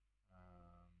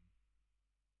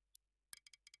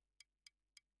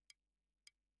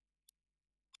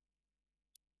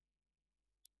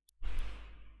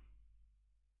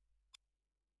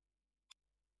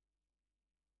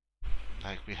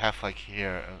 Like we have like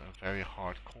here a very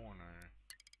hard corner.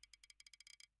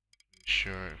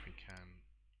 Sure if we can.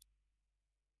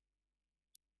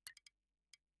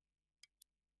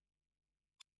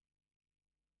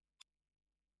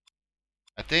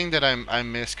 I think that I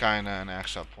missed kinda an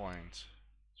extra point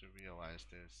to realize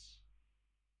this.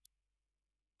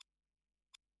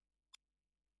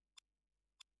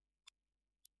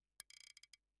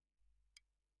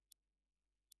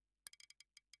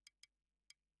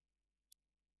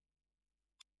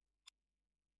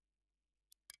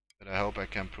 But I hope I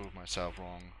can prove myself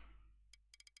wrong.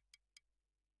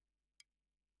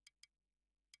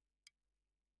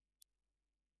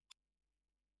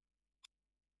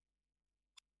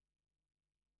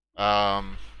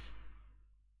 Um,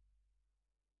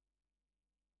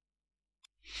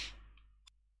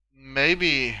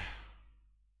 maybe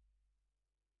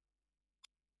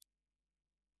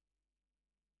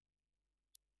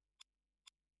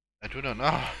I do not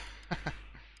know.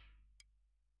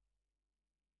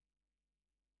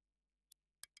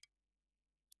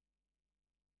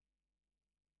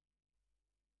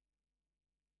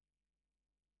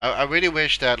 I really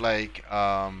wish that like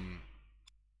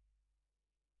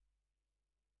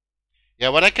yeah,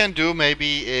 what I can do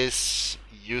maybe is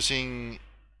using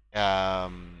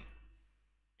um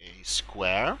a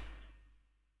square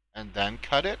and then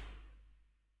cut it.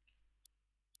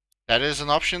 That is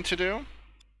an option to do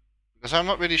because I'm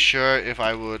not really sure if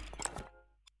I would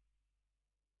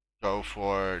go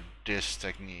for this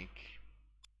technique.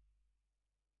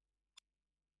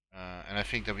 And I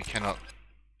think that we cannot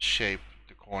shape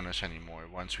the corners anymore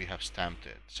once we have stamped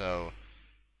it. So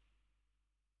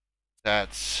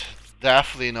that's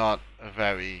definitely not a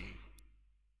very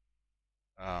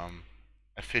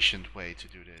efficient way to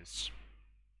do this.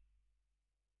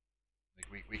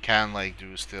 Like we can like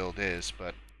do still this,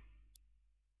 but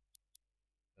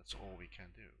that's all we can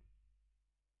do.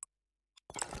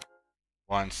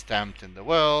 Once stamped in the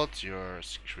world, you're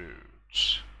screwed.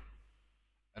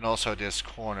 And also this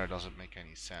corner doesn't make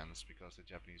any sense because the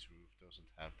Japanese roof doesn't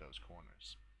have those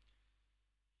corners.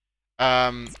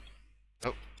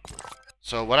 Oh.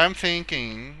 So what I'm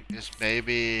thinking is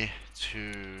maybe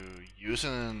to use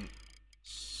a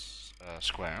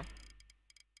square.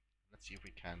 Let's see if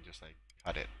we can just like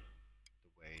cut it the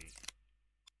way,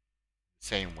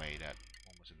 same way that,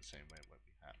 almost in the same way what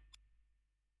we had.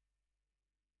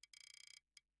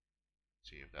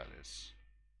 See if that is.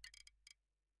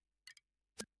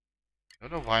 I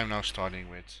don't know why I'm now starting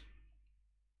with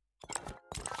the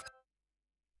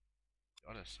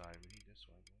other side. We need this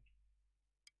one.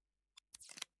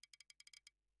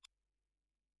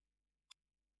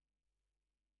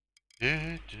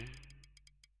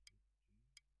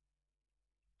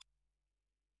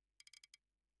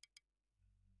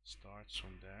 Starts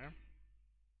from there.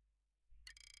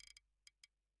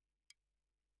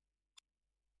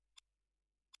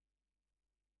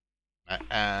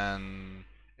 And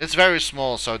it's very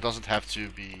small, so it doesn't have to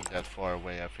be that far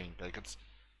away. I think like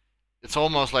it's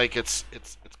almost like it's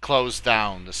closed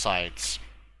down the sides.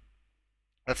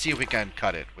 Let's see if we can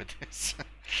cut it with this.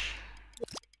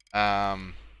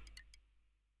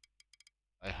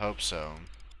 I hope so.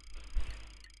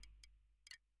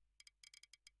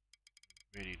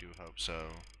 Really do hope so.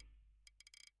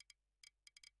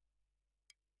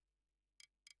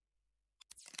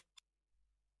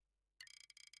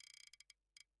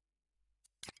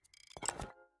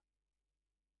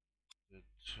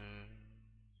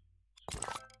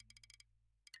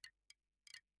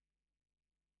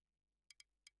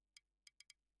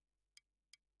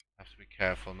 be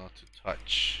careful not to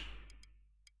touch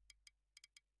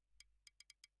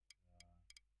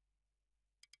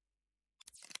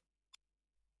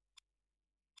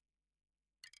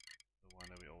the one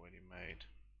that we already made.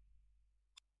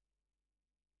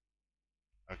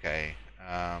 Okay,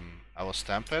 I will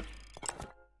stamp it,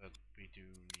 but we do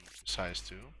need size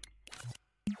 2.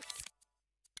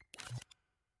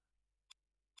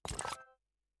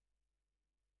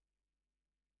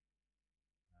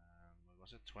 What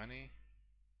was it, 20?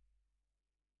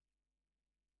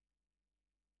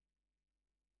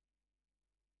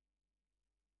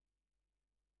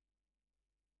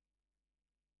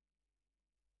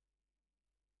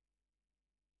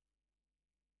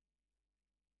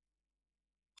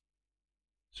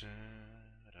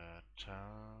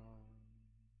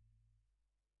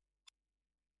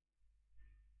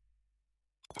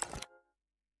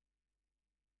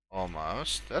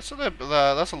 Almost. That's a lot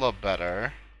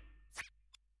better.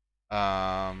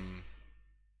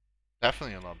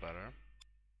 Definitely a lot better.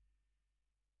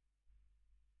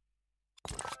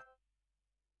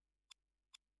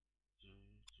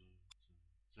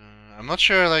 I'm not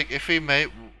sure, like, if we make...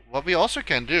 What we also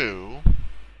can do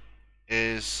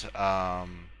is, wait,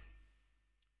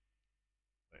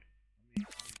 let me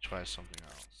try something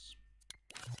else.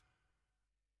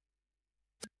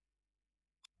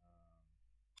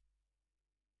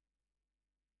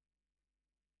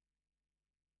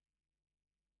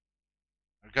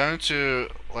 I'm going to,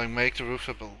 like, make the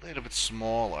rooftop a little bit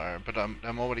smaller, but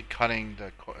I'm already cutting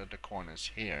the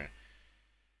corners here.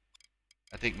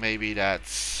 I think maybe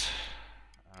that's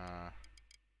a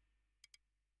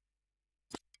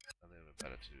little bit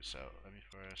better to do so. Let me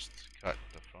first cut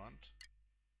the front.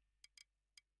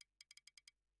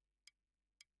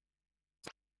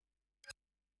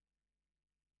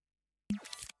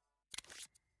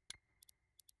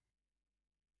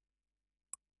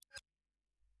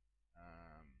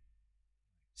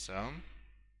 So.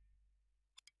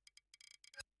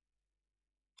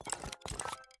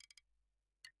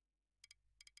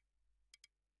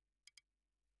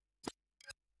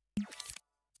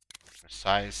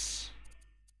 Precise.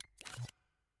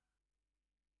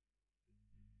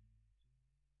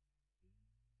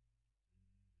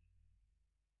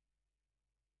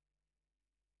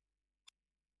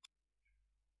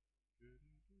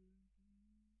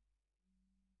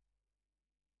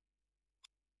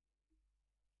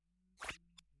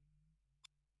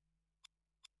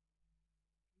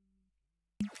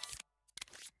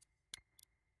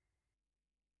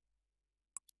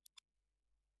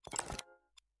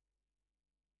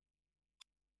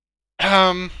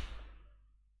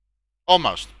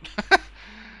 Almost.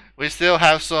 We still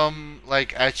have some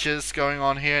like edges going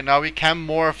on here. Now we can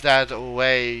morph that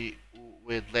away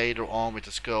with later on with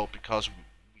the scope because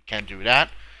we can do that.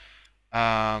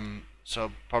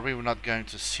 So probably we're not going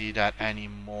to see that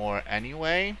anymore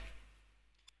anyway.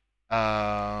 But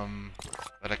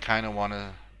I kind of want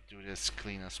to do this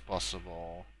clean as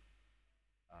possible.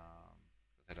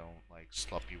 I don't like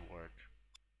sloppy work.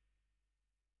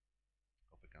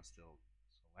 Hope I can still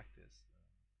select this.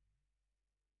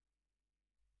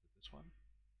 This one.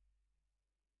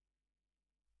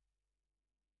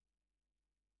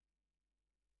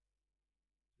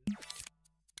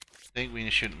 I think we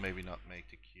should maybe not make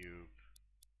the cube.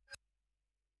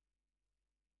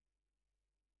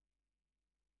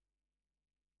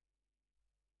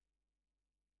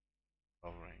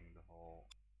 Covering the whole.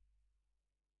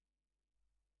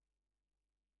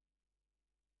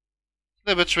 A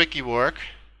little bit tricky work.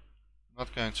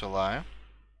 Not going to lie.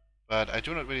 But I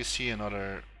do not really see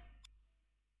another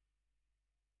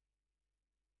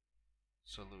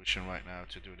solution right now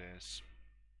to do this.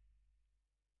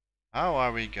 How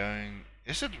are we going?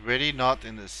 Is it really not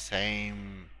in the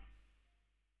same?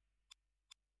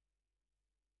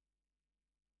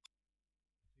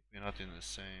 We're not in the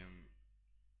same.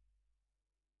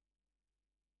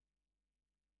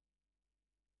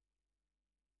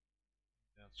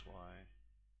 That's why.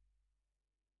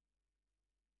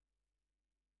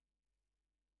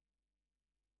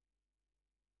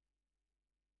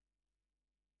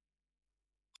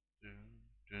 Dun,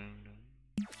 dun, dun.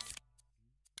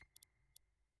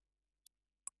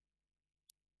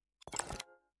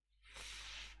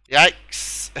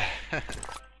 Yikes!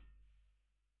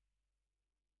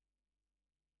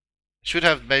 Should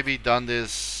have maybe done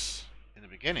this in the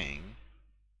beginning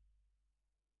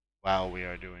while we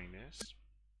are doing this.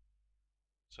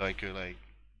 So I could like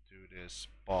do this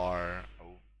bar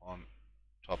on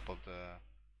top of the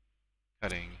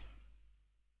cutting.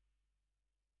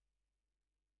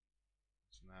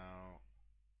 So now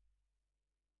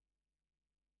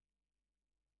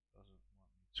doesn't want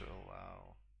me to allow.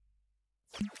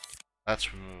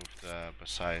 Let's remove the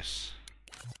precise.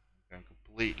 Going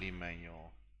completely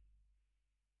manual.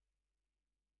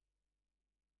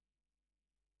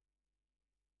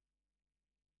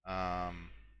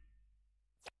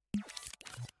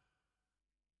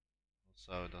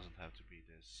 So it doesn't have to be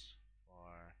this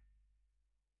for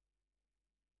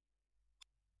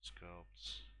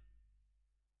sculpts.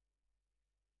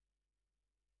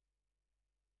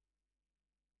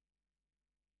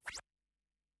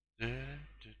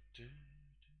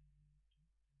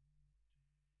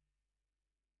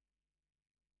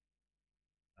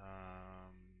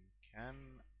 Can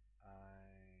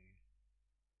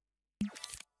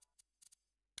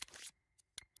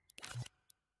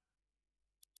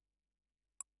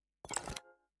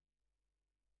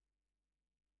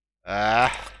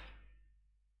I? I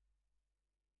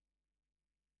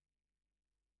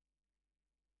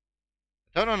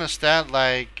don't understand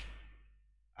like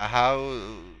how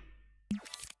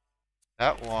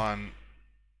that one.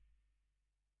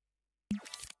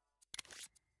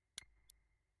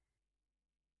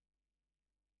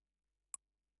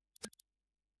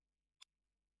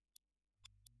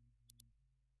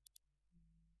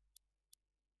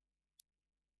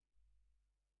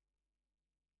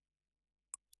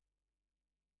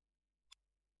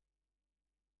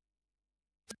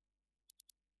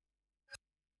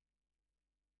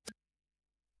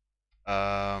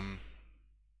 Um,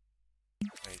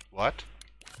 wait, what?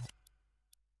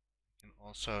 Can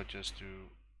also just do.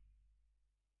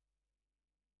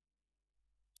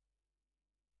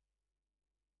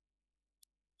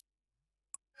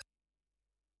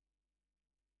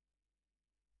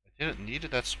 I didn't need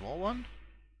it that small one.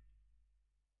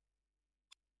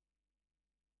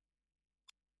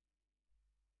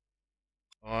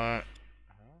 Or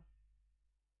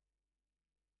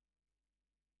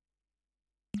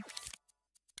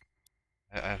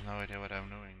I have no idea what I'm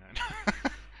doing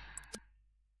then.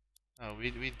 No,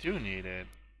 we do need it.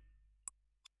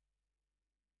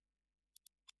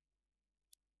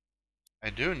 I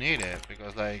do need it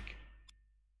because like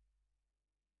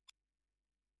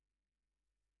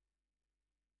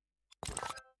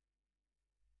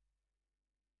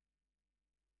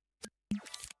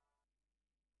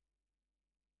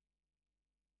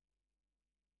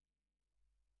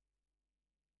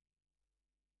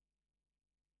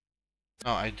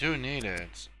no, I do need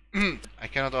it. I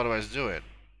cannot otherwise do it.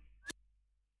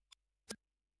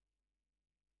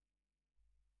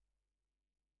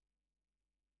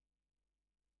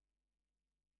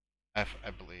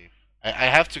 I believe. I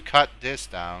have to cut this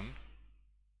down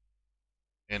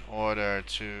in order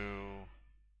to.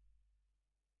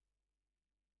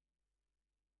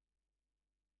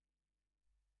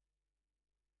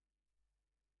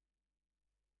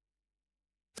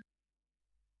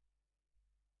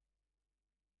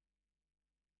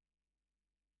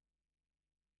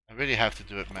 I really have to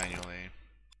do it manually.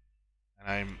 And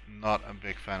I'm not a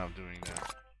big fan of doing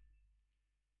that.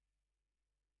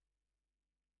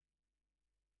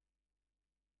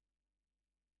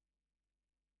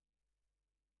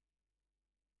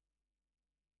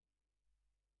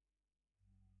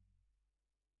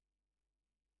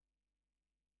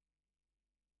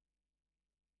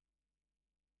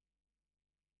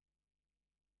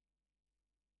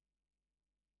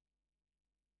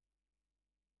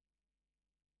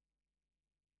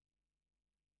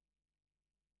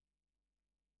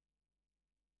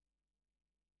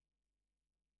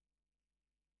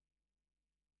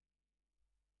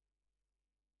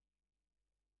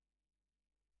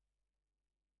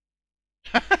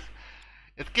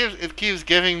 It keeps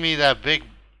giving me that big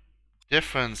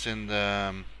difference in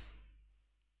the.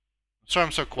 So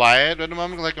I'm so quiet at the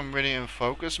moment, like I'm really in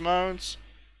focus modes.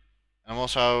 I'm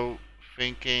also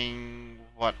thinking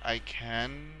what I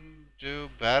can do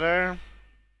better.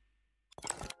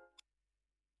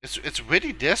 It's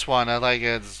really this one. I like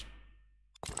it's.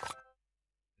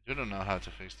 I don't know how to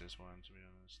fix this one, to be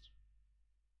honest.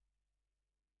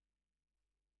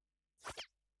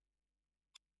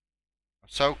 I'm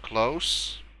so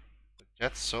close, but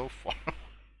yet so far.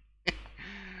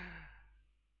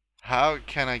 How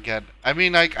can I get? I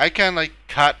mean, like I can like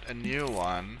cut a new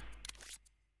one.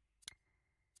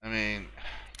 I mean,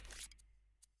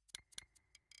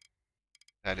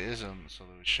 that is a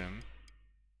solution.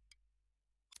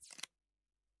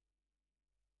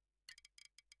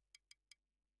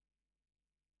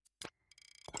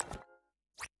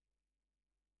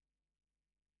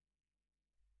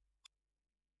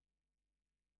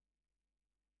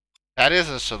 That is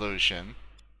a solution.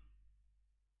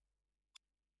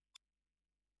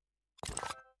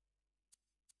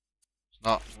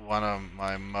 Not one of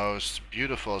my most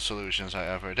beautiful solutions I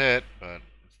ever did, but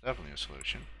it's definitely a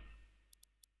solution.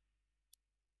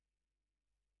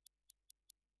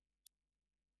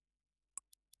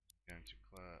 I'm going to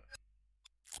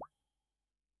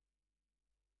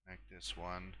connect this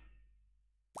one.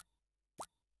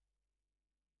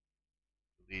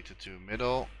 Delete the two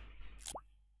middle.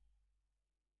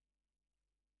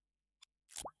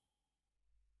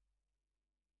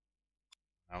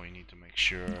 Now we need to make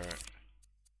sure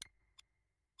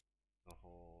the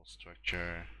whole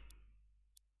structure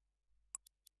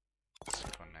is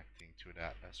connecting to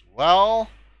that as well.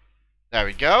 There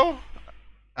we go.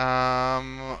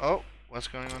 Oh, what's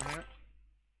going on here?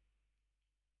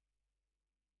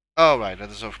 Oh, right.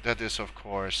 That is of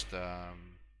course the.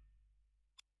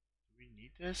 Do we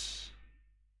need this?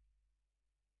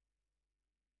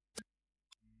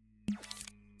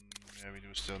 Yeah, we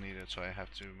do still need it, so I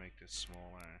have to make this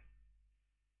smaller.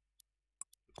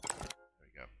 There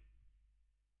we go.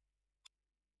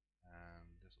 And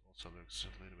this also looks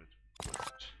a little bit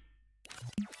weird.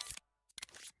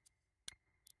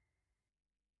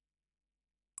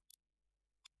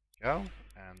 Go,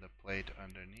 and the plate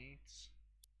underneath.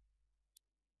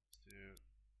 Let's do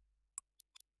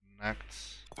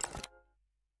next.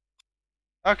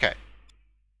 Okay.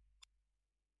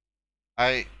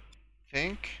 I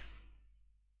think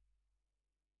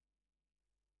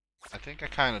I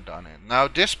kind of done it. Now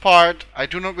this part, I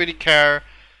do not really care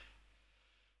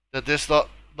that this not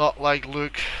like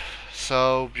look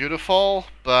so beautiful,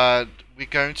 but we're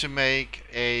going to make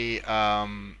a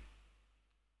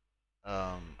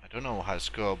I don't know how it's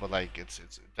called, but like it's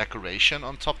decoration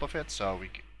on top of it, so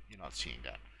you're not seeing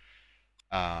that.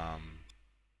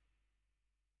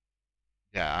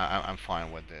 Yeah, I'm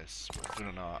fine with this. I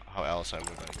don't know how else I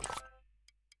would like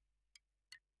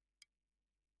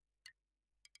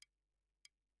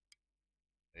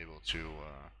able to.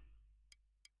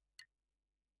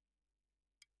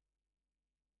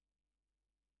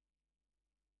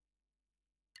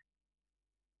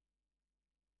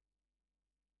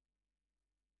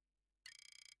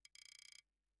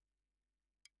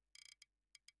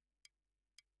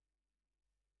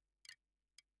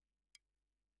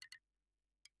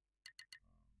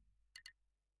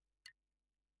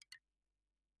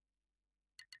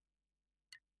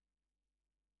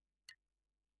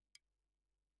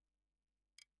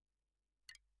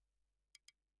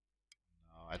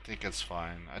 No, I think it's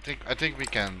fine. I think we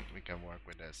can work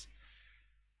with this.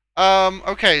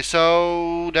 Okay,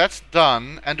 so that's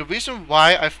done. And the reason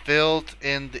why I filled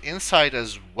in the inside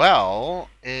as well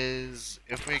is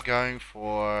if we're going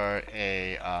for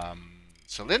a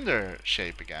cylinder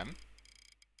shape again,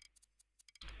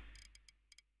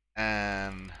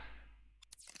 and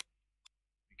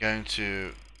we're going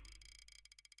to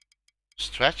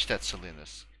stretch that cylinder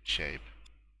shape.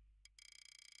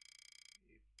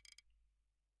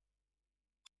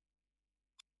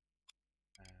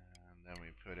 And then we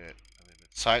put it a little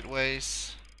bit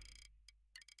sideways.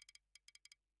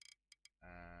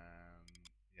 And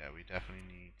yeah, we definitely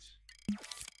need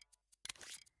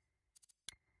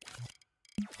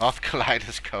not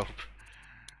kaleidoscope.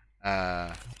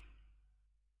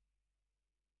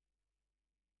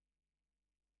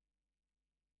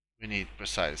 We need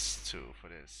precise tool for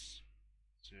this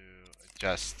to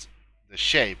adjust the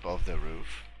shape of the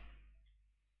roof.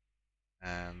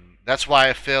 And that's why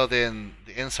I filled in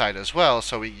the inside as well,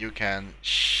 so you can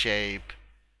shape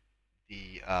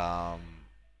the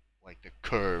like the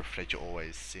curve that you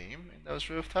always see in those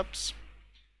rooftops.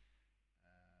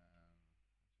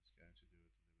 Just going to do it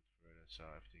a little bit further so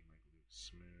everything like looks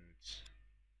smooth.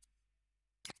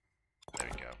 There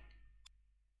we go.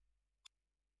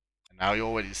 And now you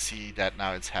already see that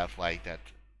now it's have like that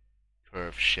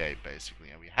curve shape basically,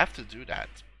 and we have to do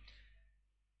that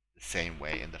the same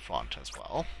way in the front as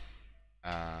well.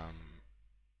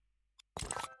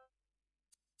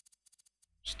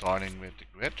 Starting with the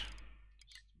grid,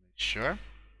 just to make sure.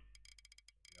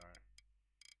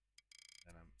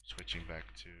 Then I'm switching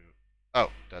back to.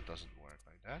 Oh, that doesn't work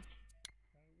like that.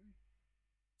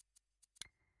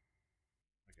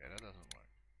 Okay, that doesn't work.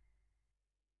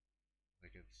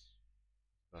 Like it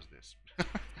does this.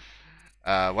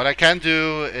 What I can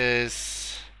do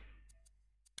is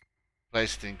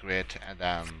place it in grid, and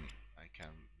then I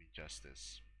can readjust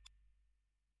this.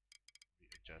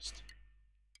 Readjust.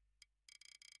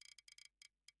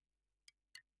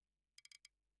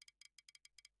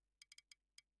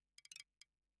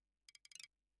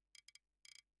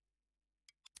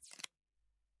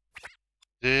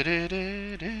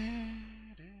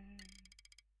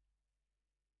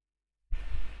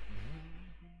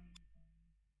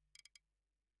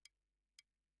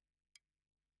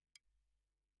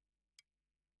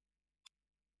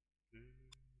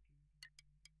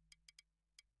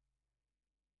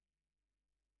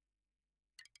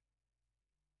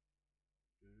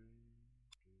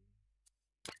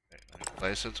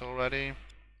 place it already.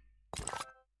 I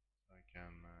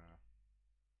can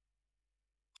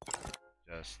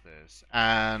just this,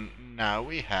 and now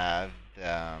we have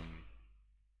the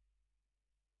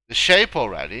shape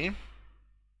already.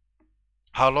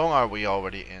 How long are we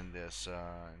already in this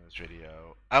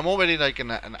video? I'm already like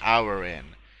an hour in.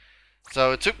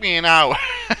 So it took me an hour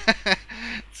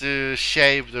to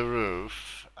shape the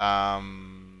roof.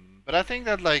 But I think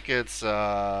that like it's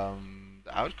the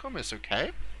outcome is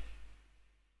okay.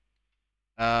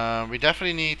 We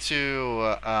definitely need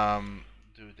to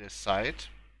do this side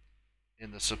in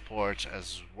the support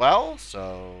as well.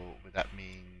 So what that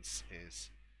means is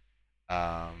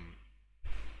yeah,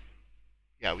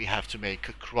 we have to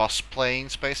make cross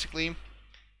planes basically.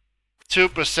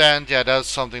 2%, yeah, that's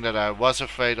something that I was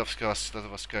afraid of, because that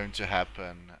was going to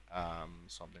happen.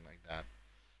 Something like that.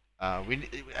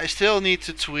 I still need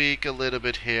to tweak a little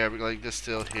bit here, because like this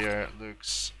still here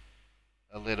looks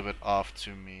a little bit off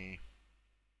to me.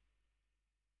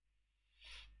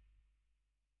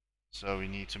 So we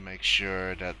need to make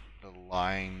sure that the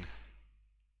line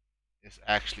is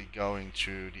actually going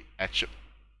through the edge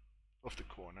of the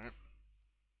corner.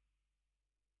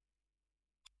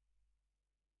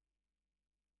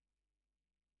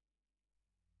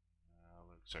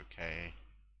 Looks okay.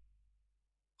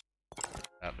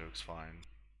 That looks fine.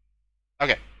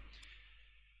 Okay.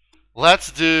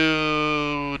 Let's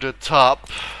do the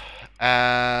top.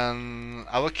 And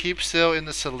I will keep still in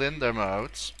the cylinder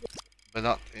modes, but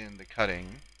not in the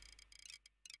cutting.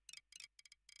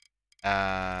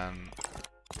 And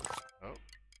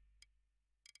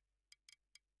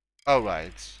oh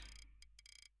right,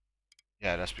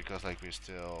 yeah, that's because like we're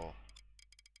still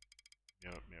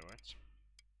mirrored.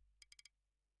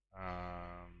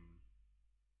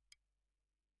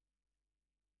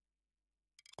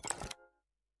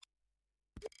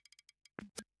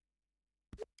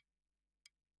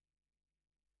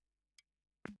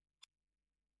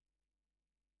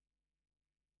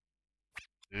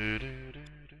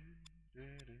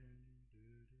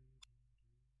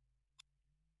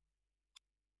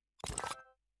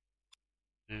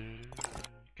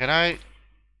 Can I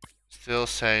still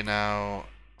say now,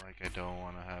 like, I don't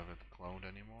want to have it cloned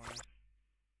anymore?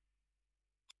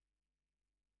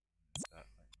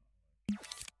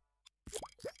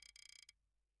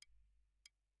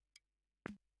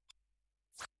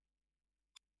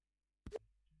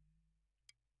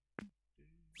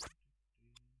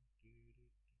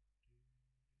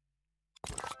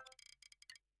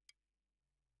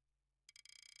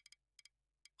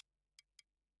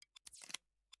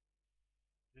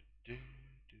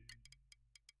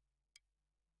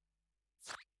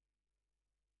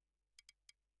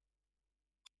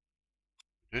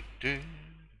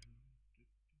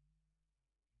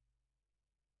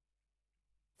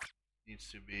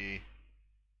 Needs to be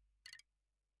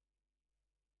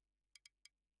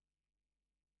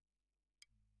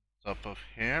top of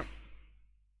here.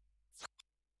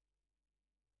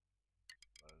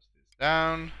 Close this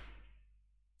down.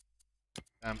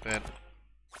 Stamp it.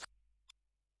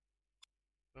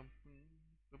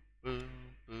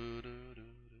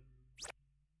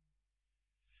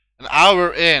 An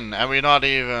hour in, and we're not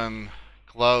even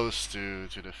close to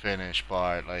the finish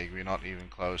part. Like, we're not even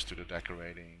close to the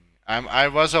decorating. I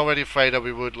was already afraid that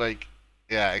we would like,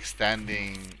 yeah,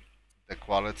 extending the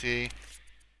quality.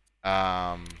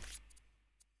 I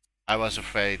was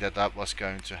afraid that that was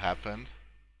going to happen.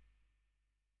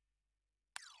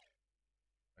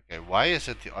 Okay, why is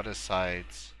it the other side?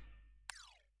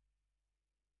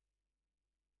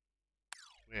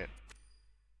 Weird.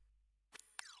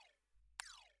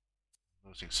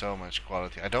 Losing so much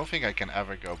quality. I don't think I can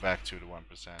ever go back to the 1%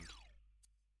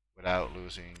 without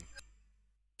losing.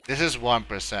 This is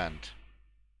 1%.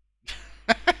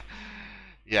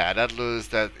 Yeah, that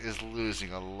is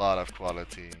losing a lot of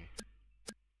quality.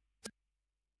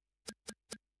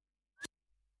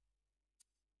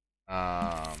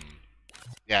 Yeah,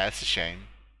 it's a shame.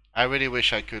 I really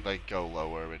wish I could like go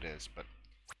lower with this, but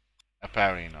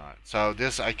apparently not. So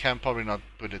this I can probably not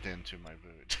put it into my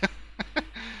boot.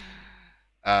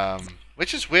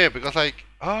 Which is weird because like,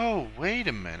 oh wait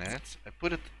a minute, I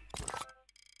put it. Oh,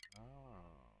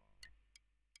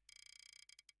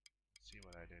 let's see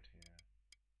what I did here.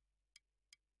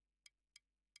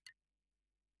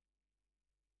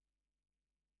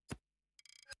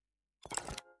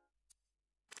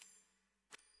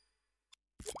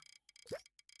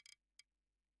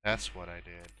 That's what I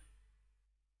did.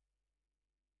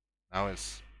 Now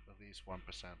it's at least 1%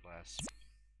 less.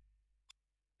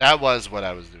 That was what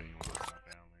I was doing wrong,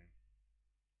 apparently.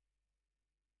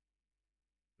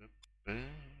 Boop, boom,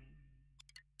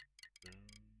 boom.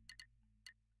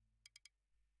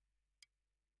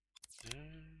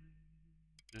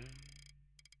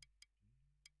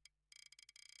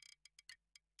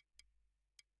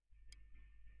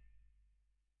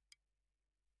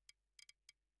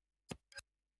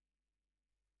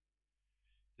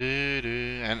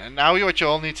 And now what you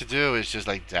all need to do is just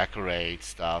like decorate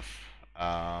stuff.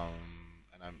 And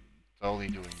I'm totally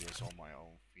doing this on my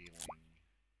own feeling.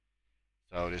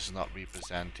 So this is not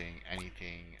representing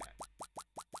anything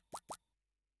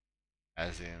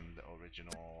as in the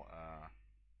original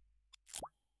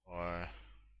or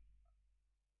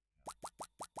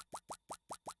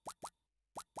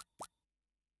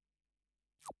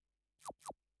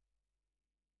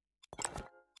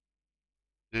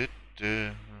do,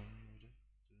 do.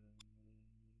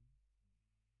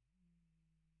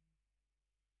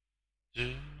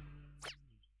 Is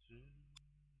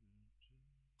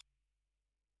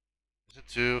it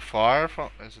too far from?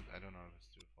 Is it? I don't know if it's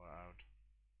too far out.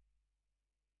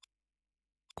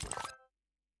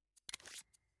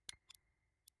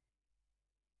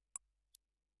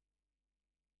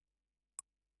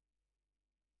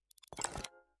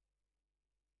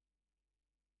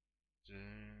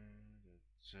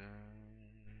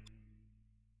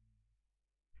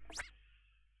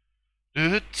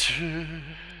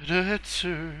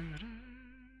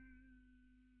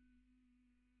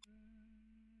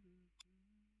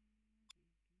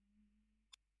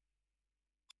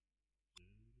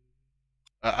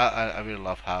 I really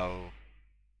love how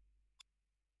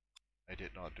I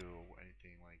did not do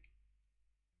anything like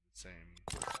the same.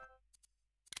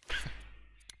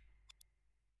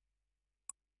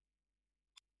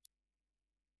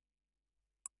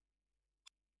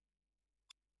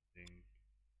 Thing.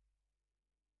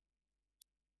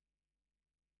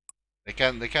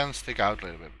 They can stick out a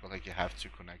little bit, but like you have to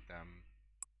connect them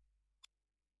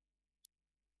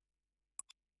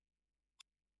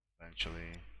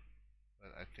eventually.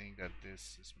 But I think that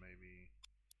this is maybe.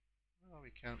 Oh,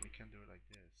 we can do it like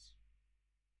this.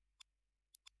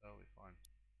 Totally fine.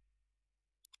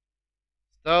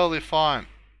 Totally fine.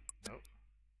 Nope.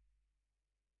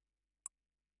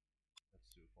 That's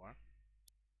too far.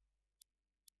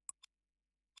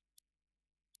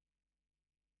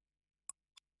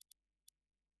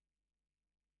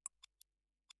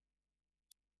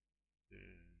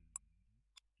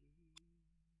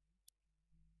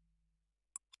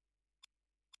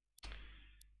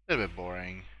 A little bit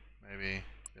boring, maybe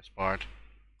this part.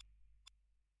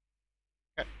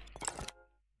 Okay,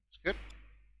 it's good.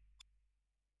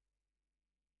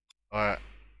 Or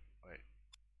wait.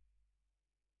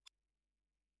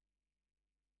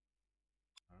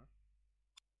 Huh?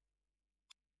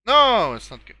 No,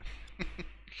 it's not good. It's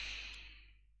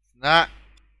not.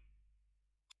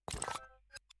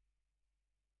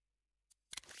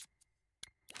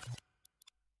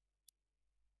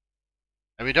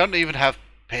 And we don't even have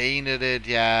painted it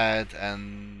yet,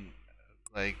 and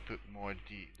like put more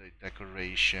like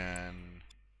decoration,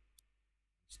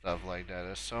 stuff like that.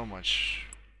 There's so much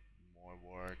more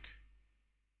work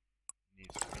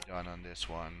needs to be done on this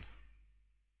one.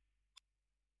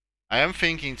 I am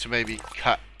thinking to maybe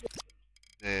cut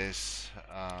this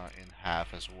in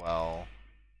half as well,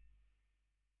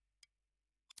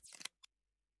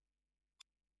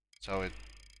 so we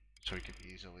could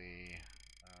easily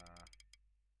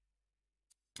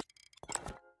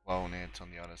clone it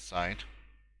on the other side.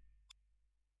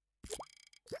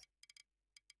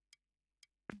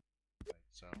 Like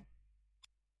so.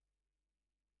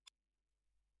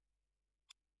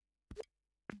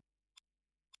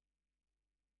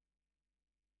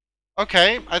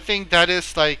 Okay, I think that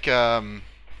is like I'm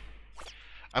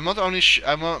not only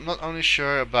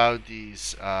sure about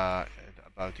these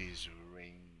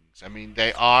rings. I mean,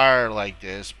 they are like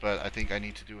this, but I think I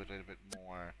need to do a little bit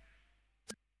more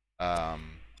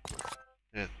um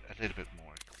a little bit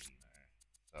more cleaner.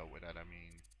 So with that I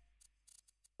mean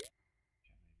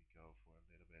can maybe go for a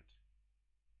little bit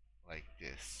like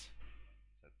this.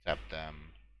 So tap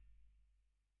them.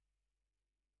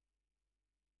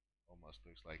 Almost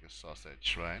looks like a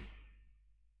sausage, right?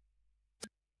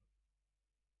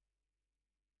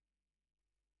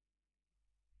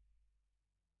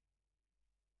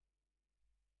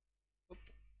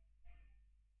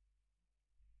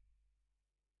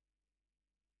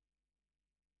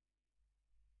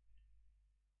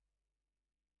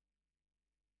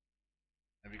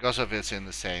 And because of it's in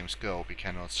the same scope, we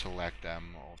cannot select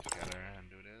them all together and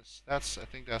do this. I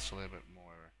think that's a little bit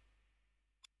more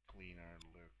cleaner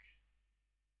look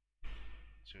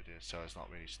to this, so it's not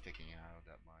really sticking out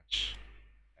that much,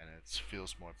 and it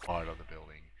feels more part of the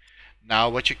building. Now,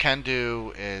 what you can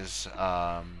do is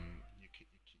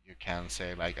you can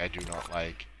say like I do not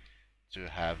like to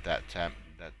have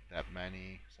that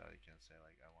many, so you can say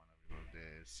like I want to remove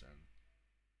this, and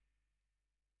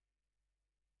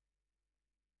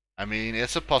I mean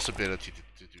it's a possibility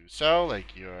to do so.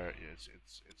 Like it's a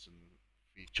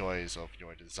free choice of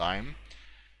your design.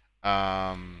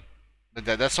 Um, but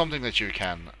that's something that you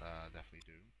can definitely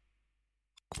do.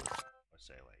 Or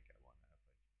say like I want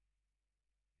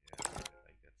to have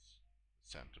like that's the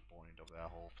center point of that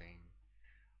whole thing,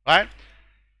 right?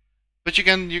 But you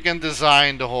can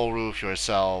design the whole roof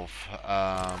yourself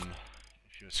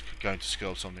if you're going to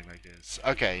sculpt something like this.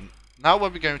 Okay, now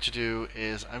what we're going to do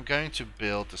is I'm going to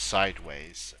build the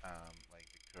sideways, like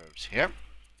the curves here.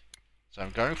 So I'm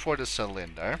going for the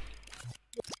cylinder,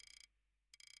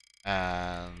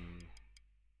 and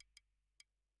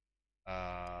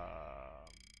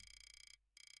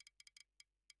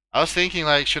I was thinking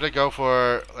like, should I go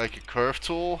for like a curve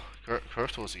tool?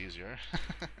 Curve tool is easier.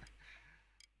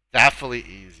 Definitely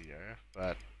easier,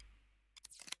 but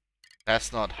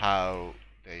that's not how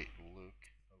they look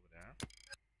over there.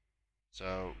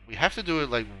 So we have to do it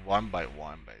like one by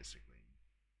one, basically.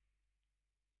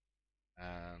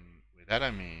 And with that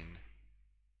I mean,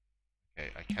 okay,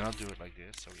 I cannot do it like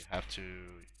this, so we have to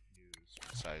use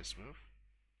precise move.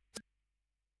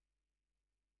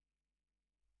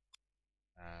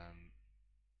 And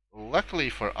luckily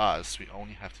for us, we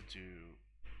only have to do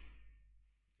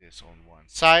this on one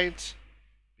side,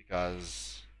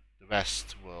 because the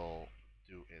rest will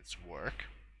do its work.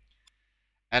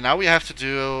 And now we have to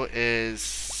do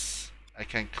is I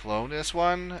can clone this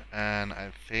one, and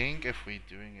I think if we're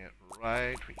doing it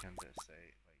right, we can just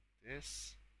say like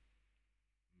this,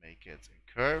 make it a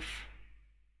curve.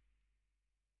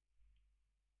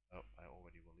 Oh, I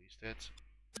already released it.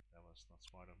 That was not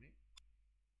smart of me.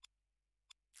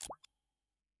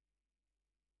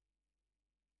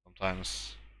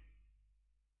 Sometimes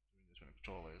doing this with a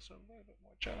controller is a little bit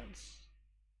more challenge.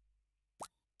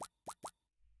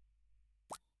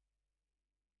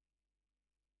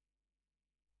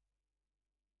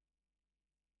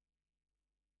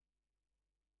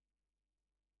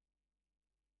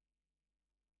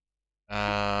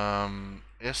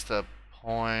 Is the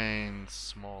point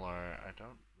smaller? I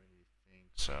don't really think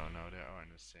so. No, they are in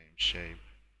the same shape.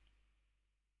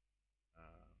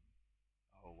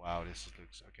 Oh wow, this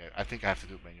looks okay. I think I have to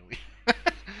do it manually.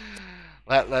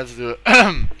 Let's do it.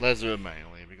 Let's do it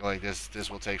manually, because like this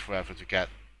will take forever to get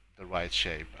the right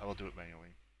shape. I will do it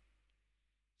manually.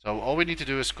 So all we need to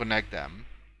do is connect them.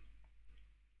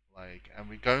 Like, and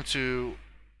we're going to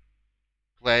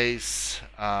place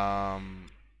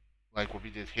like what we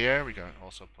did here. We're going to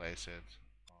also place it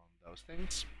on those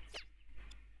things.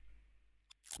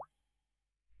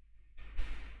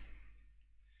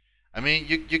 I mean,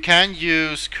 you can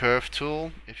use curve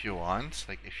tool if you want.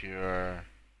 Like if you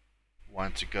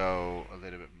want to go a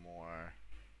little bit more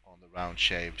on the round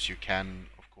shapes, you can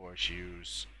of course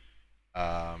use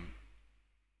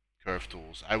curve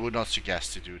tools. I would not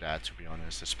suggest to do that, to be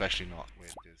honest, especially not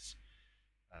with this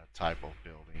type of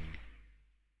building.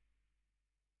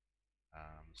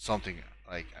 Something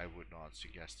like I would not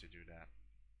suggest to do that.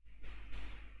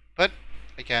 But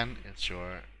again, it's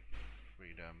your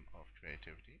freedom of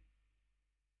creativity.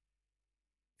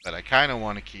 But I kind of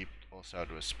want to keep also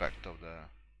the respect of the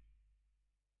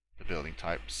building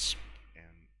types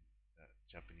in the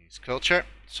Japanese culture.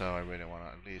 So I really want to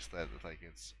at least let it like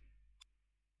it's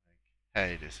like,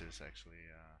 hey, this is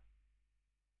actually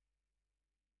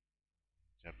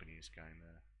Japanese kind of.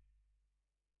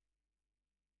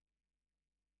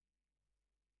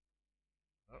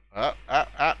 Hey,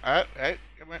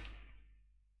 come on.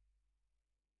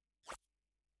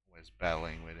 Was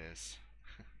battling with this.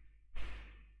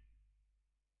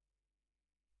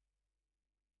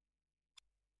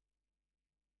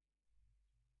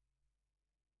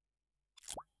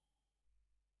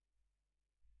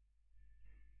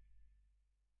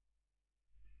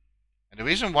 And the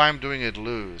reason why I'm doing it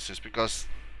loose is because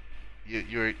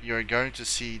you're going to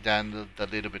see then the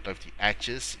little bit of the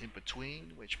edges in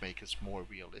between, which make it more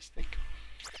realistic.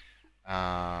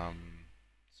 So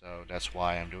that's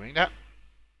why I'm doing that.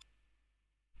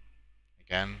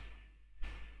 Again,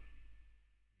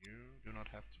 you do not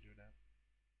have to do that.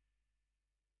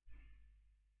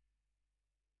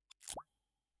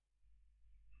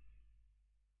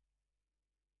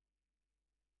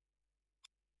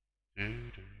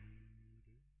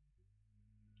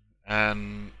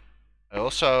 And I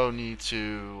also need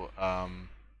to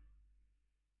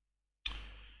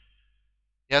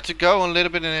yeah, to go a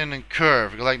little bit in a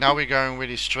curve. Like now we're going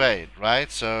really straight,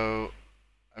 right? So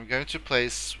I'm going to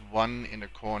place one in the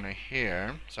corner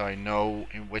here, so I know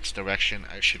in which direction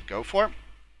I should go for.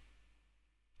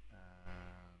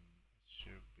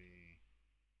 Should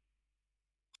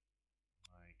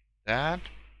that.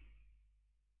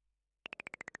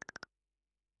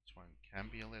 This one can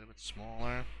be a little bit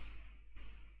smaller.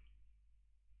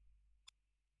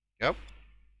 Yep.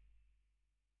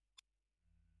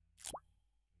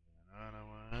 Another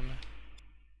one.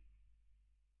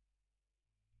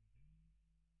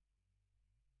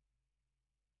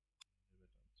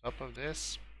 Top of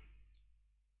this.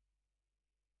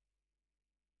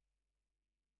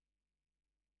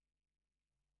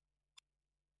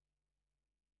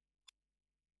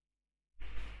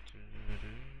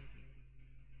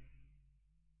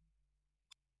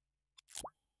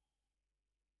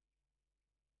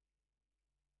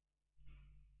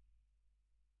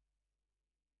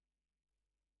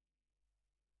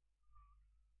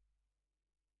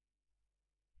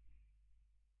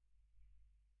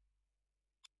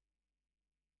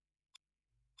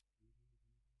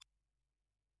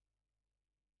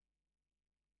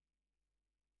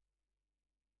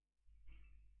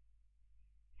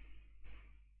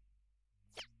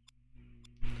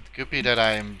 It could be that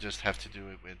I just have to do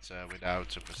it with without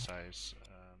super size.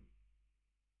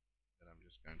 That I'm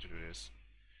just going to do this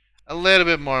a little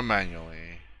bit more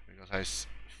manually because I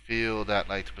feel that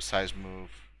like the precise move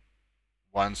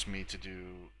wants me to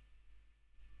do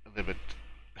a little bit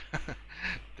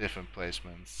different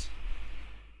placements.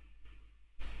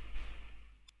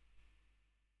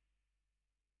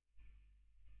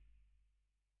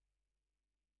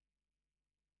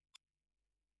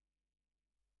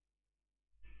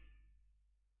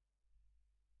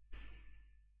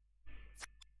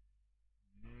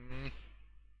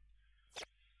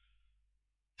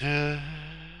 Mm.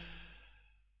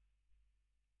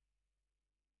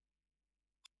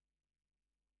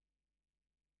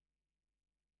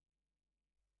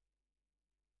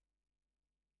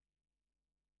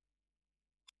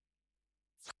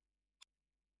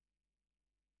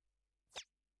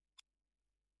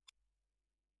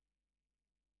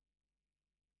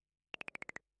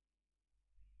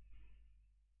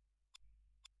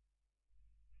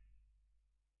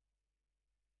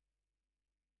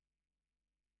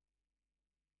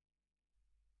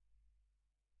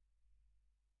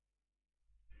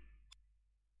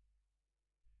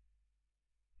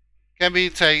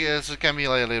 It can be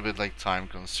like a little bit like time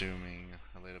consuming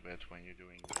a little bit when you're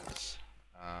doing this.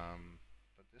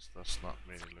 But this does not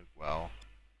really look well.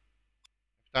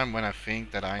 Every time when I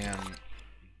think that I am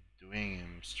doing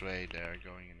him straight, they're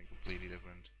going in a completely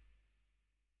different.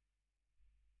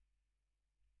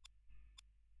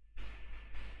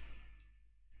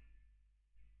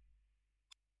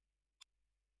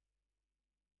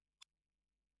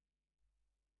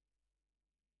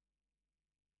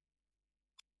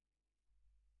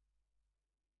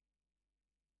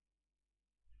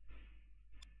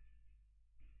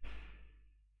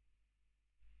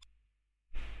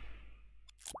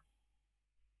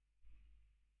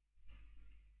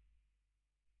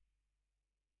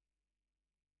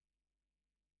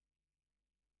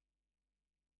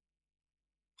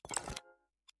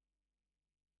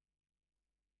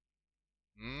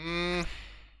 Mm,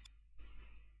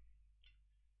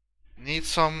 need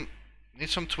some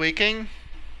tweaking,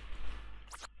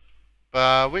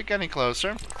 but we're getting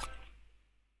closer.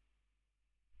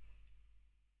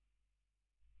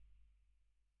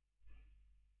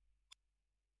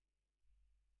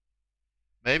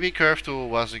 Maybe curve tool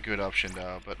was a good option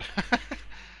though, but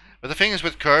but the thing is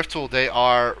with curve tool they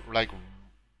are like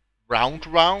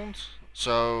round,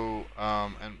 so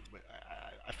and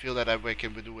I feel that I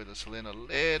can do with a cylinder a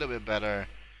little bit better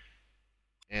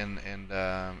in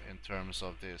terms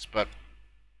of this, but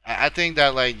I think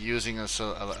that like using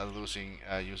using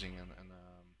a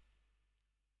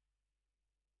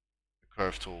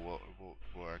curve tool will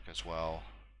work as well.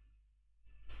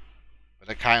 But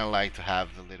I kind of like to have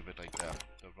a little bit like the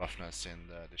roughness in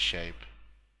the shape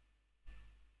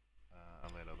a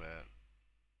little bit.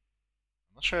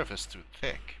 I'm not sure if it's too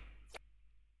thick.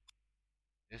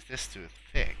 Is this too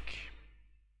thick?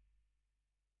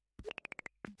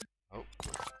 Oh.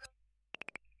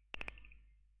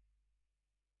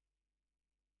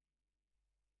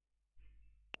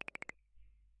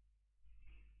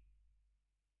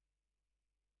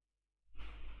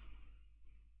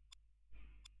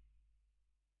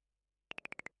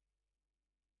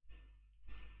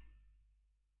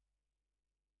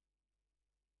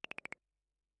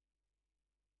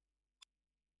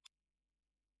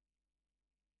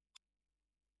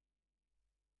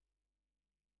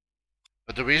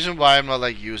 But the reason why I'm not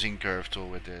like using curve tool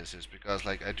with this is because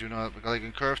like I do not because like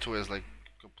in curve tool is like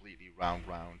completely round,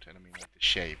 and I mean like the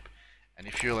shape. And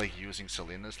if you're like using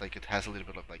cylinders, like it has a little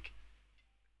bit of like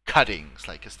cuttings,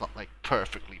 like it's not like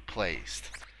perfectly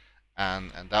placed.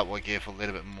 and that will give a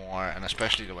little bit more, and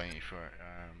especially the way if you're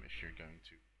going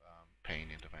to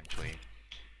paint it eventually,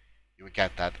 you would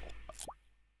get that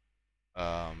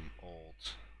old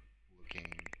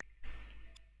looking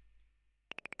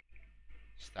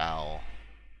style.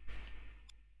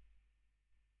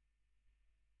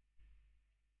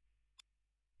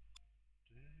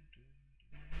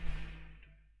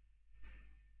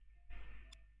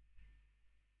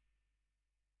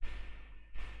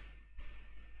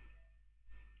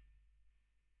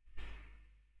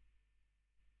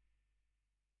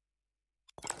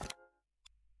 I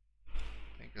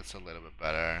think it's a little bit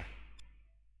better.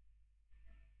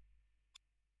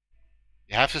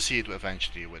 You have to see it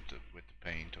eventually with the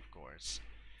paint, of course.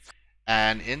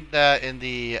 And in the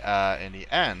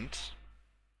end,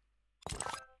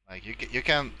 like you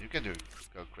can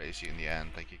go crazy in the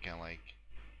end. Like you can like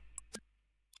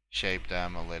shape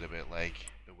them a little bit like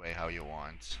the way how you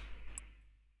want.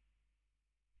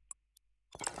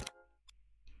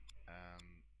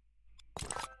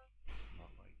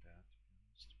 Not like that.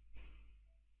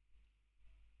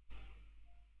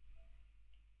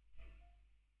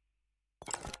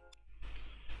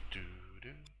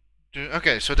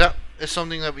 Okay, so that is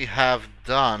something that we have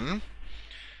done.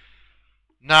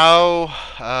 Now,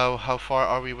 how far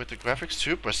are we with the graphics?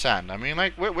 2%. I mean,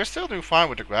 like, we're still doing fine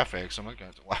with the graphics. I'm not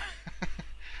going to lie.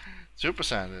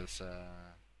 2% is,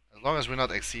 as long as we're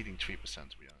not exceeding 3%,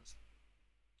 to be honest.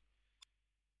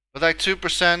 But like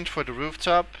 2% for the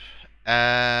rooftop.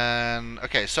 And,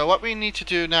 okay, so what we need to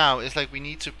do now is, like, we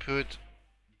need to put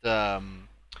the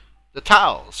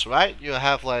tiles, right? You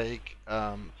have, like,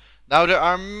 now there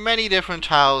are many different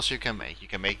tiles you can make. You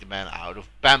can make them out of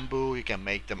bamboo. You can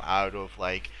make them out of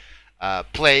like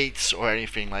plates or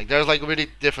anything. Like there's like really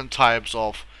different types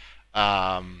of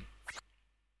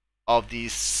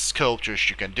these sculptures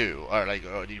you can do, or like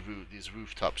these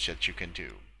rooftops that you can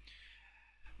do.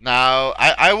 Now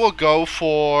I will go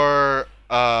for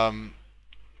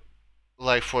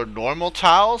like for normal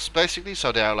tiles basically.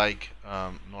 So they are like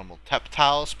normal tap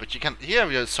tiles, but you can here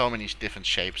we have so many different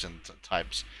shapes and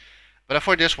types. But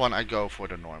for this one, I go for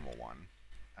the normal one.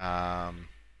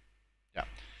 Yeah.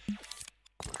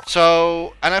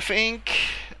 So, and I think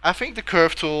the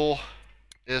curve tool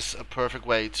is a perfect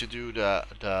way to do the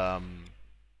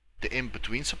in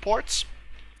between supports.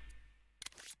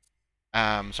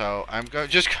 So I'm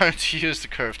just going to use the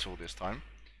curve tool this time,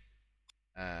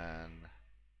 and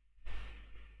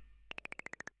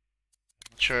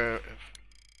I'm not sure if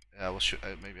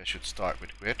maybe I should start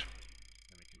with grid.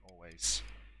 Then we can always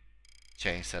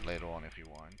change that later on if you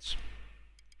want.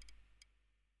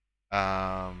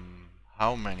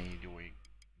 How many do we need?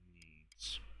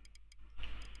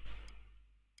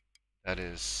 That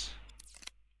is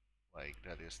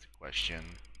the question.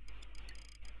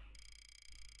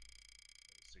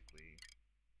 Basically,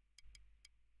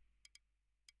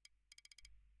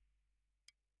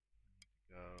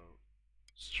 go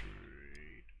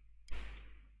straight like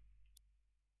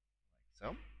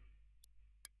so.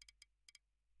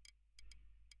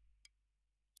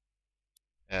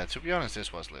 Yeah, to be honest,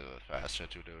 this was a little bit faster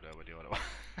to do that with the other one.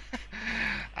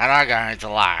 I'm not going to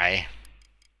lie.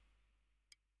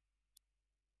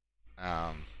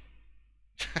 Um,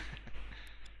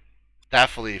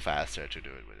 definitely faster to do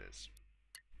it with this.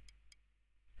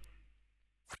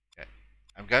 Okay.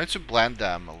 I'm going to blend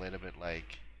them a little bit,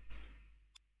 like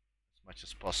as much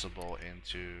as possible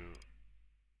into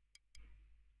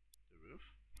the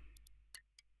roof.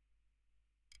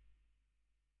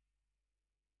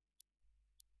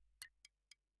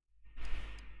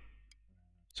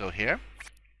 So here,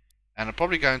 and I'm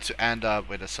probably going to end up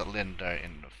with a cylinder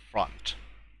in the front.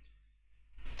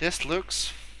 This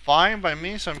looks fine by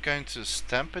me, so I'm going to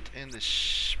stamp it in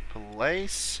this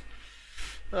place.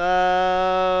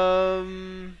 Nah,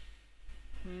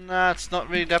 it's not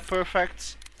really that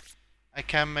perfect. I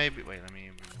can maybe wait. Let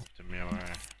me remove the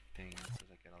mirror thing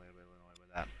because I get a little bit annoyed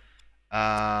with that.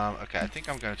 Okay, I think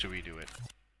I'm going to redo it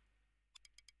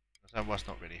because I was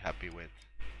not really happy with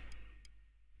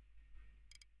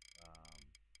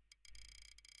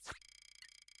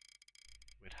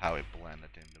how it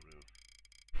blended in the roof.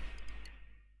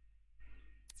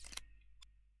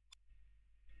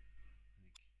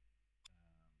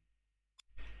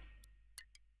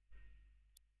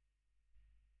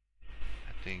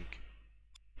 I think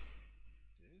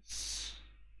this.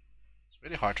 It's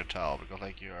really hard to tell because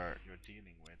like you're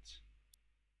dealing with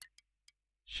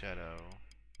shadow.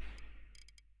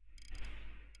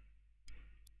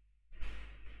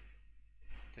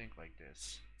 I think like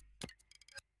this.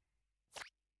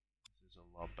 This is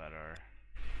a lot better.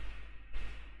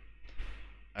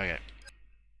 Okay.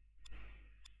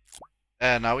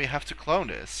 And now we have to clone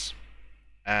this.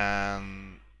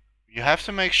 And you have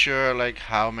to make sure like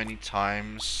how many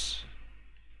times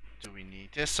do we need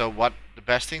this. So what the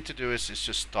best thing to do is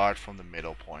just start from the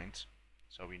middle point.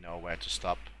 So we know where to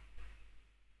stop.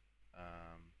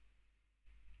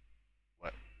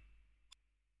 What?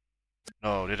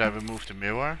 No, did I remove the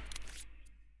mirror?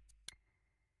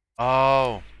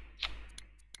 Oh.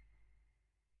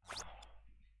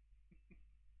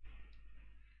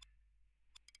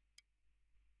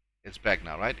 It's back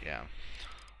now, right? Yeah.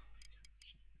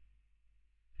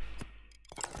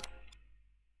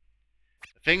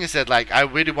 The thing is that like I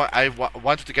really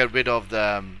wanted to get rid of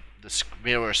the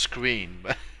mirror screen,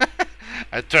 but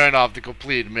I turned off the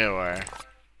complete mirror.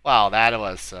 Wow, that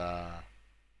was my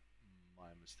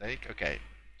mistake. Okay.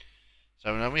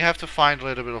 So now we have to find a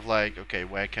little bit of like, okay,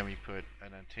 where can we put,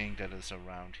 and I think that is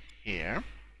around here.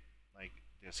 Like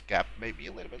this gap may be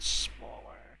a little bit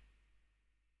smaller.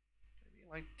 Maybe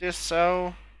like this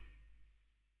so.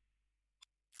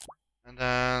 And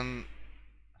then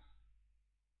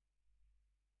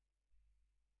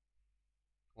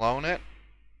clone it.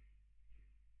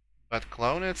 But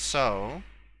clone it so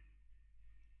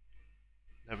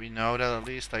that we know that at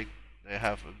least like they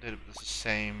have a little bit the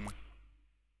same.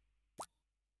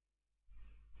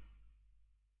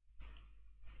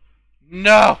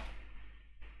 No!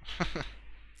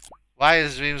 Why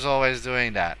is Dreams always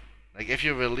doing that? Like if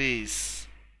you release,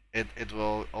 it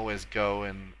will always go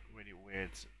in really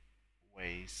weird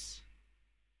ways.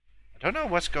 I don't know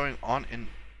what's going on in.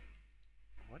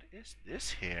 What is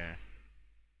this here?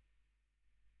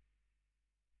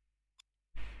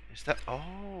 Is that?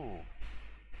 Oh,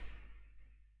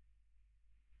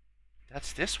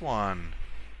 that's this one.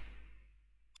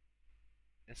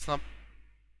 It's not.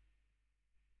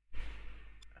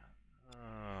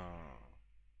 Oh,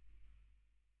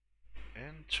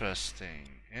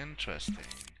 interesting. Interesting.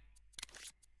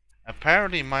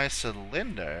 Apparently, my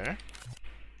cylinder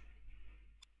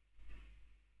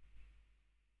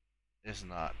is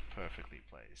not perfectly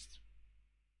placed.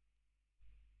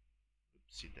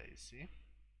 Oopsie daisy.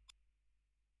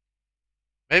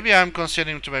 Maybe I'm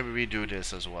considering to maybe redo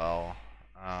this as well.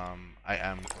 I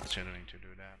am considering to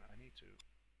do that. I need to.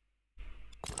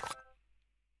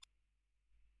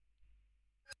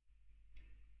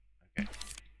 Okay.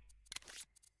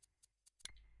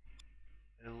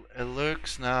 It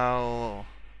looks now.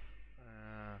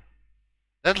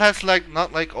 That has like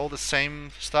not like all the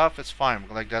same stuff. It's fine.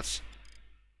 Like that's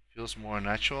feels more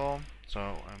natural. So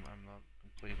I'm not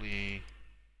completely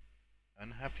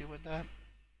unhappy with that.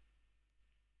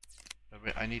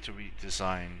 But I need to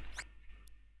redesign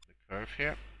the curve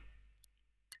here.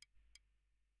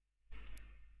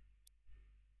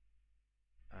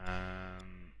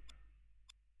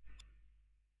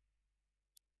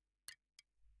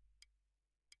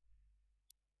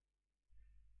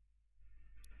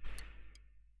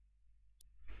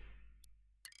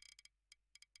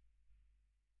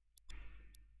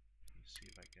 Let's see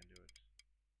if I can do it.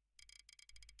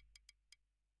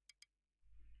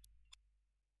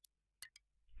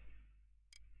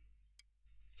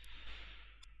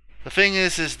 The thing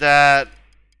is that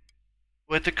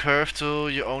with the curve tool,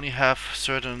 you only have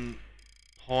certain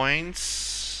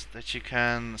points that you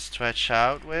can stretch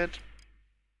out with,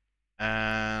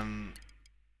 and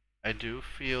I do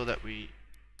feel that we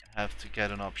have to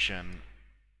get an option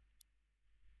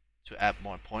to add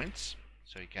more points,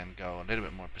 so you can go a little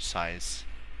bit more precise,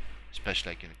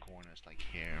 especially like in the corners, like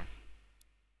here.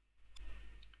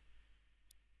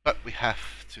 But we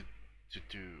have to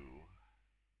do,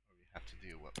 or we have to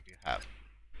do what we have.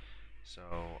 So this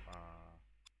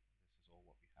is all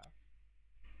what we have.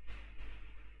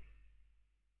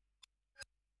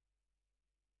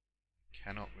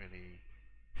 Cannot really.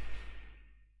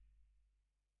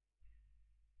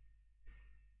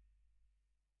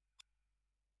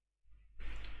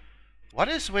 What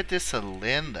is with this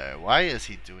cylinder? Why is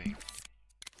he doing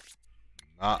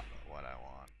not what I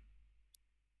want?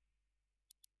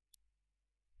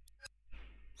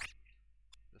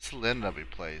 The cylinder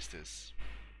replaced is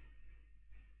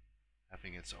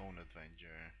having its own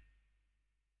adventure.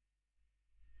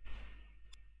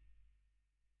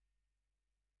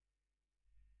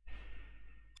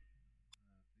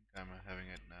 I think I'm having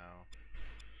it now.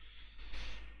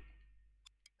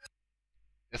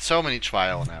 It's so many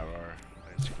trial and error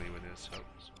basically with this, so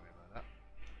sorry about that.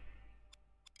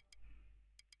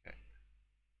 Okay.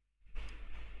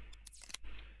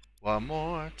 One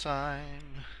more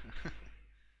time.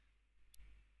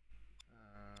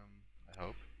 I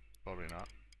hope. Probably not.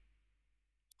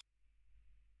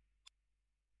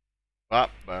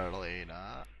 Probably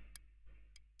not.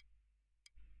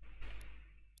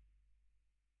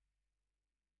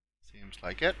 Seems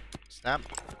like it. Stamp.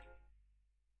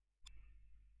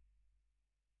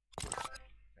 Okay,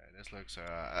 this looks,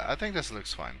 I think this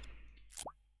looks fine.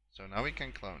 So now we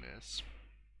can clone this.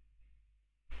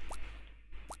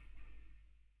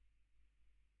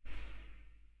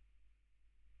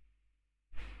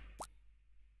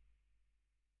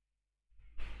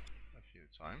 A few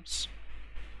times.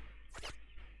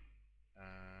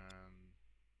 And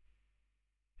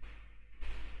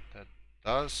that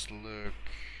does look...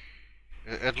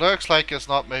 It looks like it's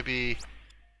not maybe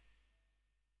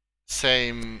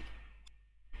same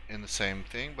in the same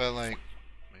thing, but like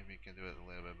maybe we can do it a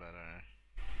little bit better.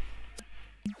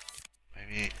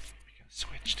 Maybe we can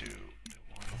switch to the 1-1.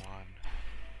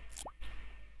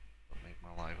 It'll make my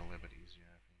life a little bit easier,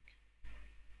 I think.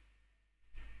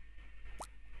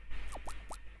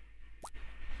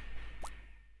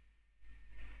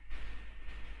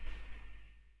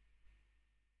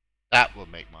 That will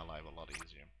make my life a lot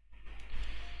easier.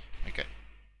 Okay.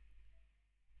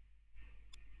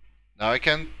 Now I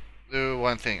can do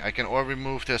one thing. I can or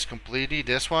remove this completely,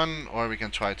 this one, or we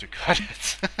can try to cut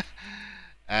it.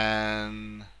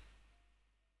 And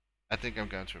I think I'm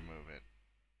going to remove it.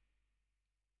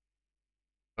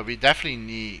 But we definitely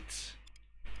need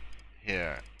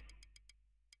here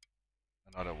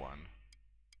another one.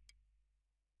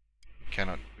 We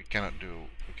cannot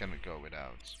go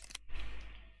without.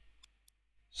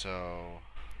 So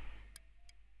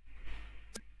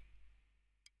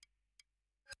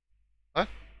what?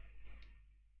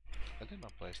 I did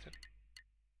not place it.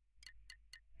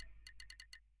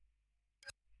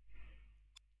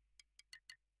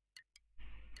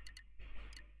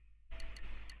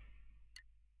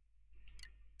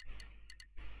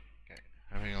 Okay,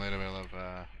 having a little bit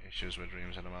of issues with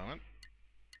Dreams at the moment.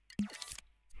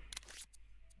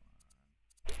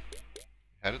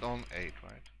 Had it on 8,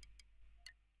 right?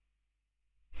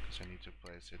 Because I need to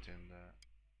place it in the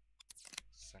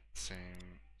exact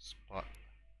same spot.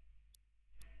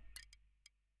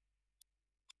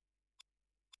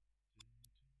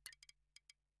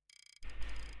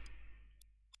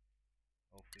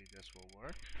 Hopefully this will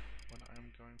work when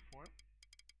I'm going for it.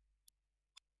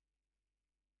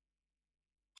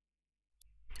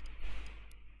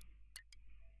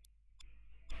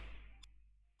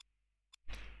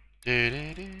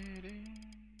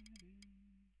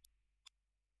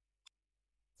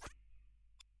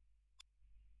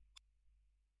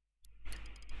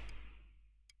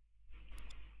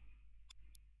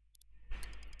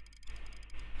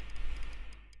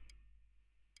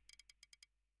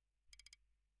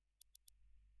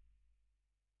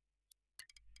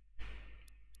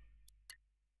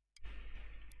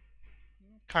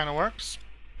 Kind of works.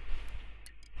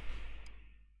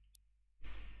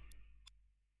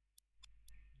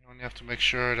 You only have to make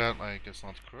sure that like it's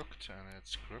not crooked, and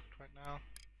it's crooked right now.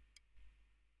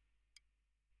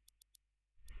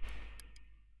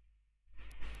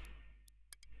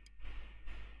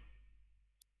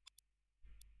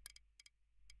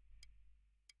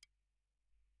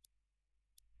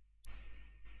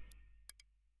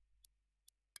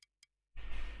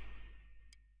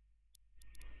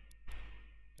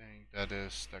 I think that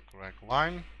is the correct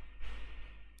line.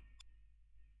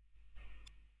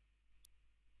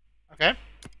 Okay.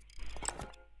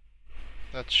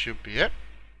 That should be it.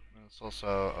 It's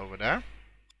also over there.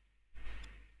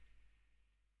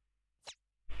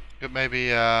 Good,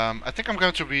 maybe, I think I'm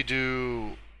going to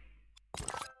redo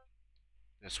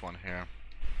this one here.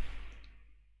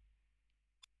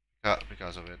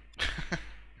 Because of it.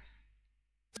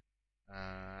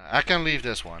 I can leave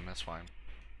this one, that's fine.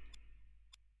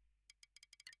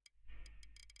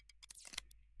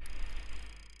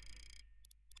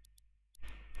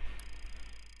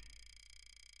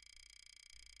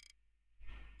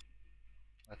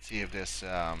 Let's see if this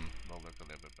will look a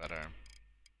little bit better.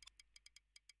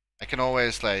 I can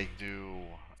always like do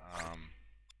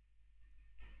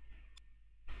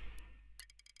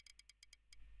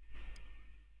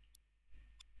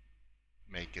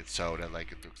make it so that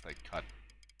like it looks like cut.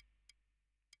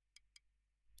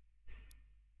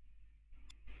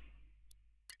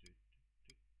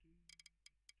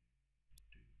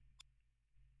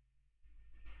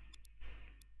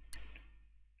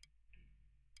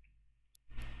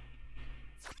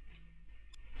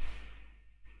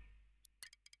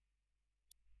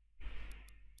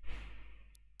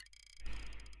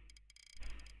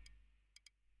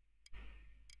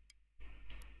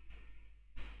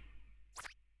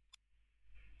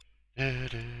 I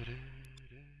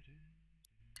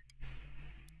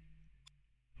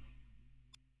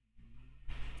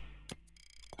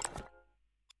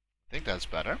think that's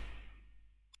better.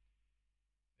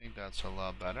 that's a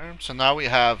lot better. So now we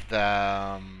have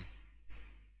the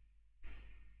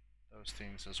those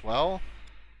things as well.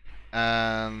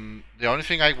 And the only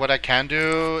thing what I can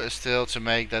do is still to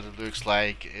make that it looks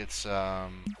like it's we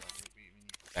need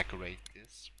to decorate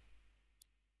this.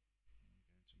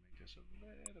 I'm going to make this a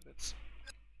little bit.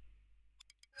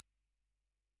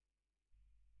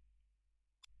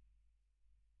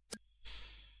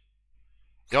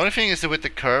 The only thing is that with the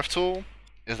curve tool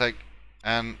is like,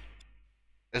 and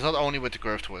it's not only with the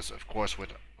curve tool, it's of course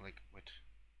with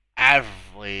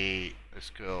every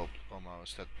sculpt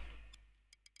almost that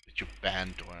you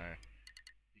bend or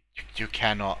you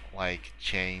cannot like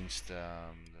change the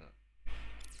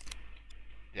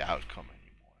outcome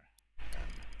anymore.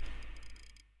 And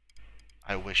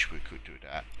I wish we could do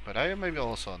that, but I maybe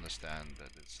also understand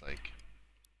that it's like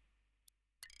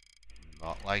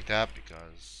not like that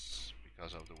because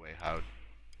of the way how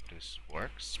this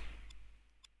works.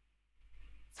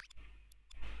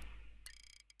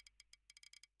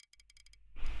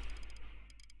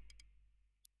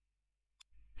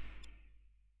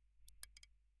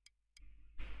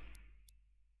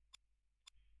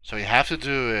 So you have to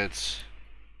do it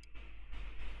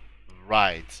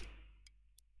right,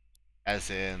 as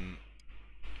in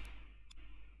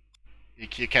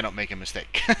you cannot make a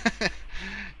mistake.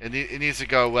 It needs to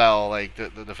go well, like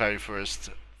the very first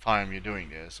time you're doing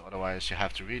this. Otherwise, you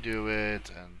have to redo it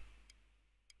and.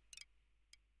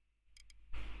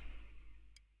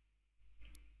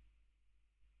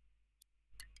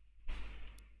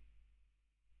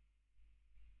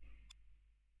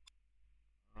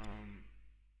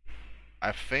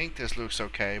 I think this looks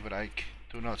okay, but I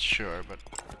do not sure. But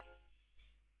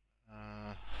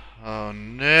oh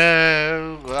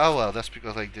no! Oh well, that's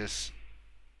because like this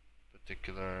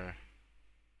particular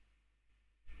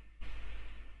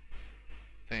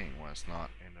thing was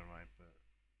not in the right.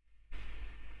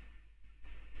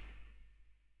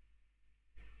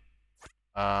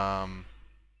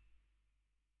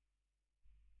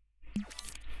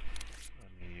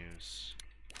 Let me use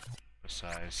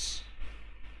precise.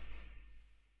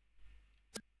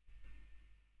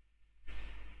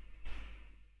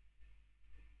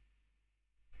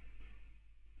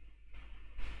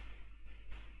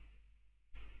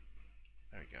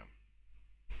 There we go.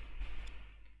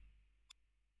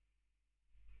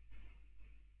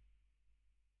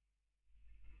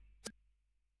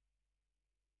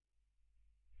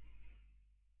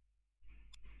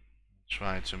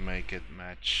 Try to make it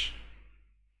match.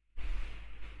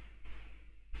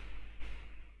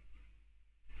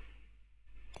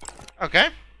 Okay.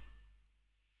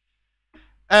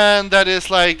 And that is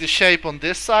like the shape on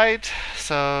this side.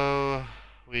 So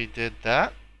we did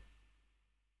that.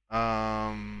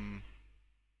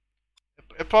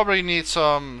 It probably needs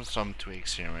some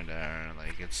tweaks here and there.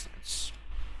 Like it's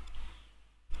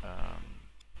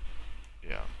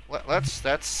yeah.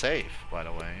 That's safe, by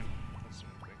the way. Let's do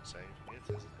a quick save. It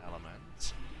is an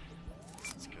element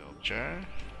sculpture.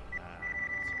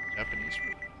 Japanese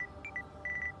food.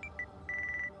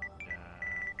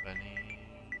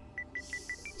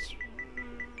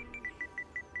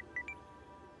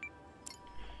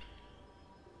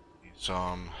 Need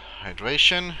some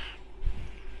hydration.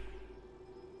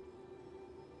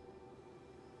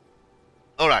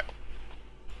 Alright.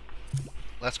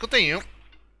 Let's continue.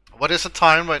 What is the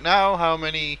time right now? How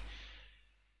many?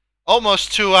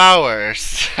 Almost 2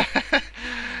 hours.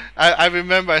 I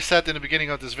remember I said in the beginning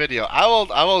of this video, I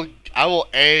will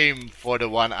aim for the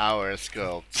 1 hour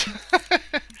sculpt.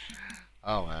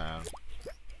 Oh man.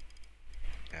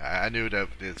 Yeah, I knew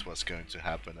that this was going to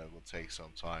happen. It will take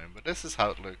some time, but this is how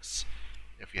it looks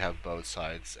if you have both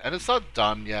sides. And it's not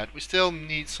done yet. We still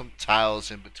need some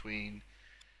tiles in between.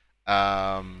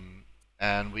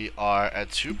 And we are at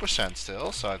 2%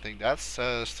 still, so I think that's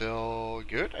still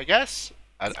good, I guess.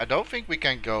 I don't think we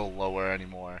can go lower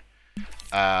anymore.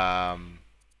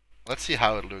 Let's see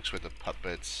how it looks with the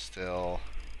puppets still.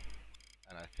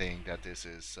 And I think that this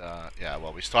is, yeah,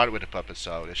 well, we started with the puppet,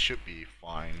 so this should be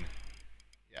fine.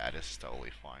 Yeah, this is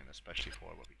totally fine, especially for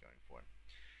what we're going for.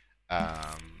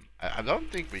 I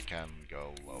don't think we can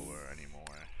go lower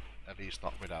anymore. At least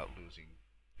not without losing.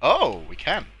 Oh, we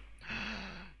can.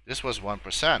 This was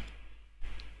 1%.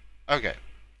 Okay.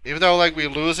 Even though, like, we're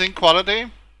losing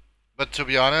quality, but to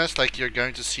be honest, like, you're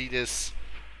going to see this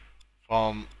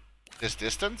from this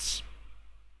distance.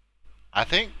 I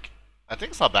think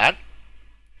it's not bad.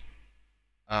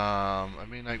 I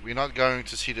mean, like, we're not going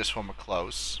to see this from a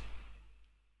close,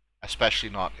 especially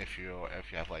not if you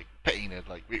have like painted.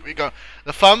 Like we go.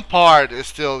 The fun part is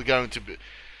still going to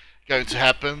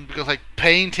happen because like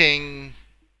painting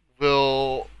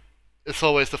will it's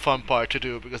always the fun part to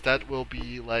do because that will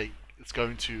be like it's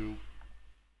going to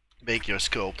make your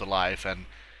sculpt alive and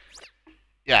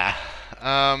yeah.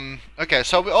 Okay,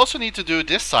 so we also need to do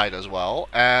this side as well,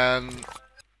 and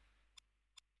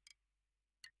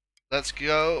let's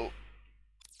go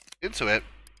into it.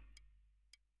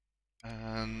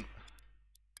 And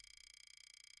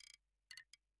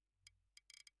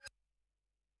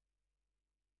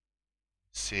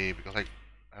see, because like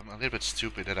I'm a little bit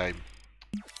stupid that I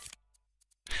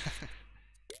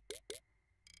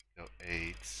go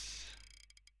 8,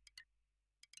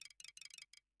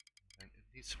 and it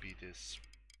needs to be this.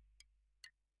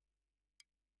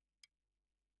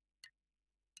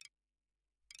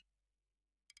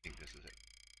 I think this is it.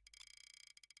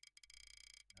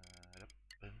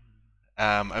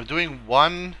 I'm doing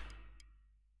one.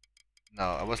 No,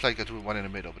 I was like doing one in the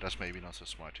middle, but that's maybe not so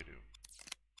smart to do.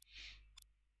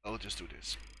 I'll just do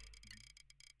this.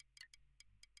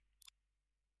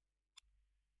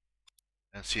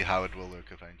 And see how it will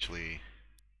look eventually.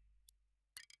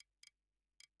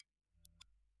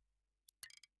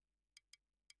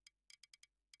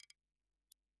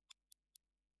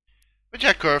 But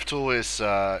yeah, curve tool is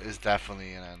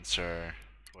definitely an answer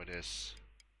for this.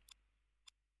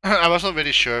 I wasn't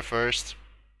really sure first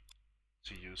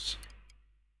to use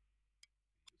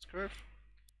this curve.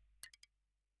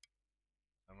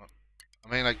 I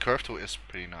mean, like curve tool is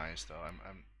pretty nice though.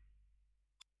 I'm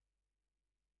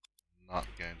not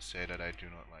going to say that I do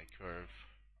not like curve.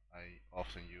 I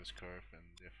often use curve in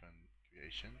different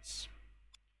creations.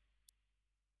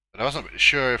 But I wasn't really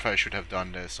sure if I should have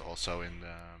done this also in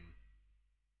the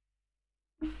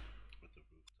with the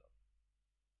rooftop.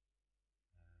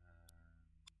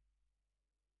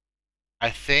 I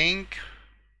think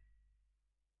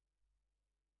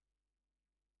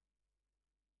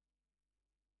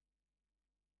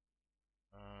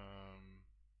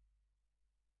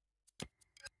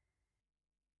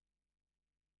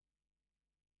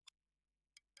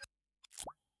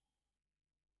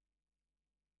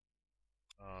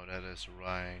oh, that is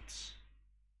right.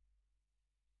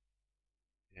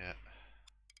 Yeah,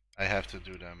 I have to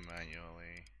do them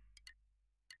manually.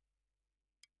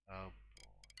 Oh boy.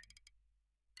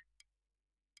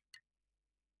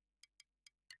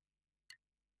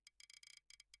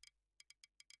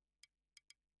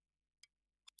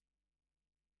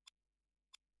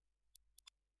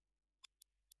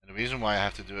 And the reason why I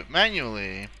have to do it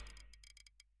manually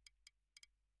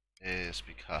is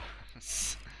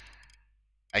because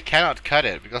I cannot cut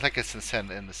it because like it's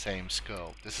in the same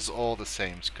sculpt. This is all the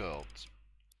same sculpt.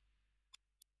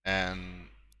 And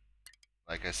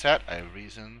like I said, I have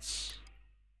reasons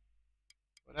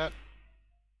for that.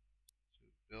 To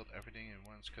build everything in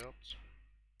one sculpt.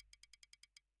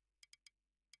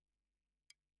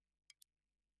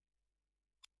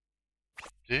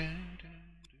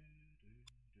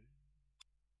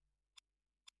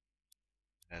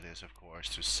 That is, of course,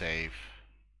 to save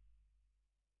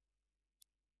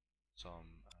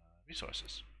some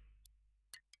resources.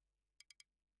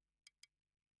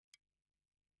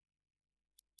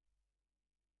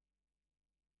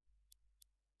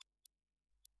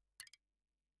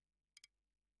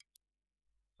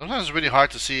 Sometimes it's really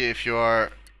hard to see if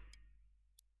you're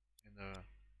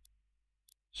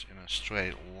in a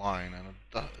straight line, and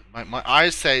my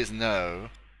eyes says no,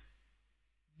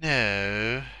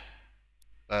 no,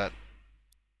 but I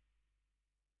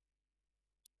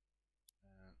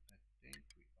think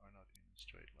we are not in a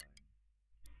straight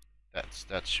line.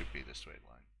 That should be the straight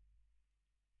line.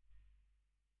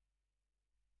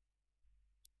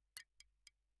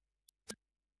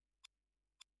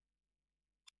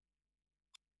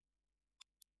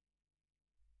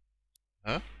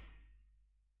 Huh?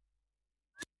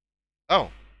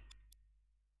 Oh.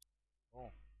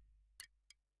 Oh.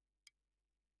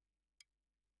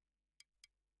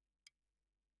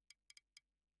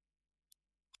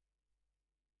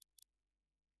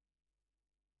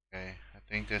 Okay, I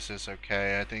think this is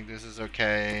okay. I think this is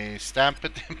okay. Stamp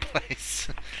it in place.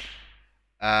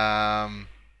 That's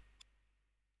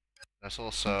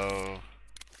also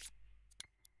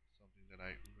something that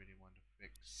I really want to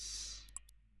fix.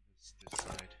 This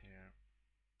side here.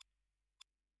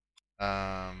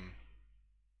 I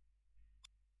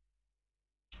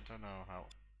don't know how.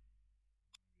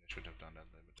 I should have done that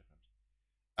a little bit different.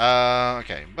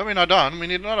 Okay, but we're not done. We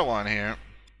need another one here.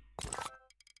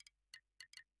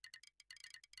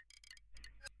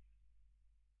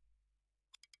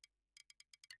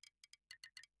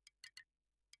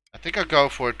 I think I'll go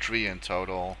for 3 in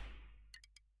total.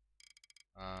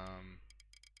 Um,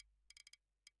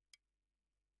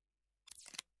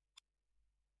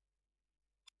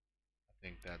 I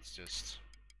think that's just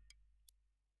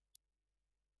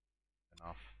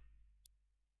enough.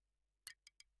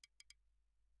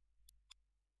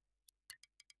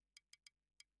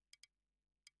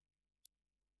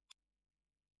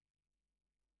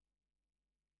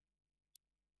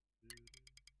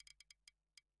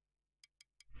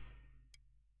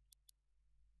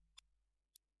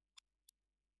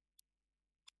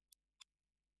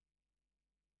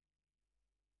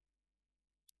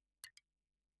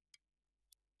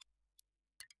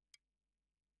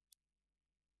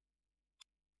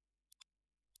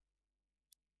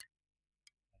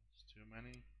 That's too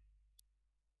many.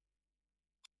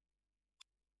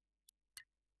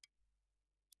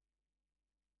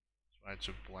 Try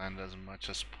to blend as much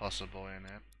as possible in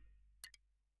it.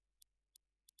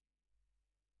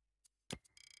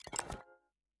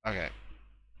 Okay,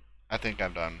 I think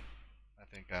I'm done. I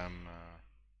think I'm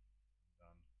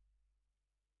done.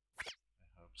 I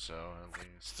hope so, at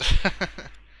least.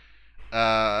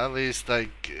 At least,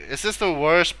 like, is this the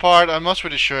worst part? I'm not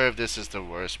really sure if this is the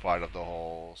worst part of the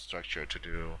whole structure to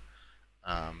do.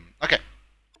 Okay,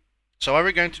 so what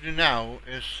we're going to do now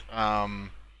is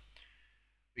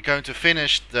we're going to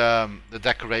finish the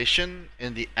decoration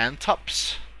in the end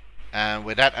tops, and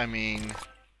with that I mean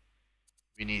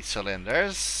we need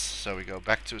cylinders. So we go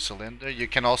back to cylinder. You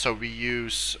can also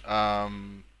reuse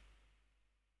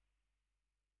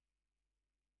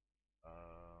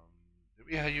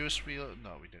did we use real?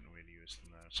 No, we didn't really use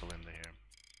the cylinder here.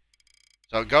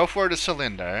 So go for the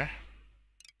cylinder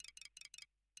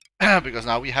because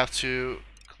now we have to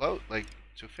close, like,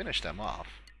 to finish them off,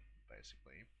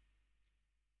 basically,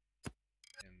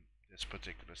 in this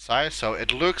particular size. So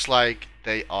it looks like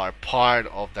they are part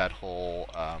of that whole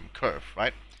curve,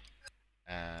 right?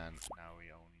 And now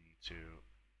we only need to.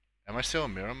 Am I still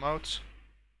in mirror mode?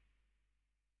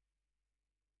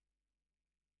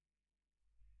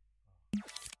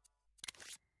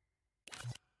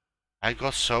 I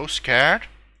got so scared.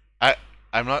 I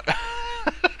I'm not.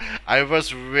 I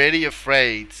was really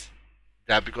afraid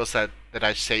that because that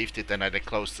I saved it and I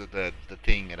closed the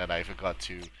thing and then I forgot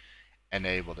to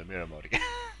enable the mirror mode again.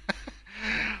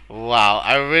 Wow,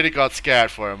 I really got scared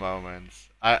for a moment.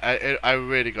 I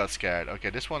really got scared.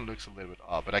 Okay, this one looks a little bit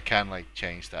odd, but I can like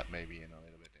change that maybe in a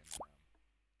little bit.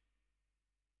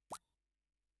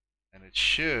 And it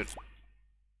should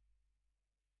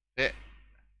fit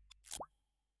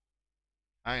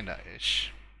kinda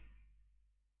ish.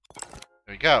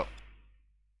 There we go.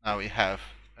 Now we have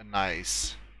a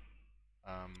nice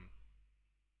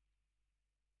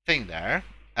thing there.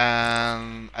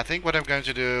 And I think what I'm going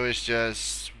to do is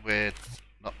just with,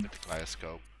 not with the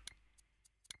kaleidoscope,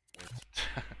 with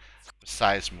the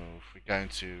size move, we're going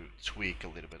to tweak a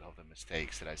little bit of the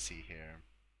mistakes that I see here.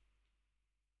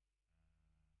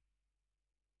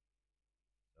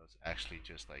 Those actually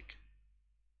just like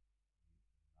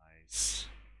nice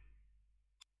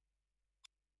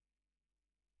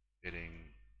fitting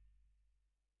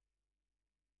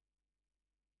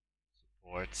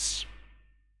supports.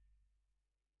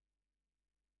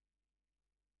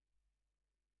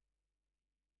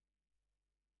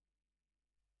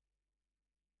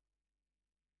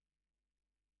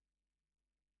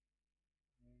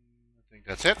 I think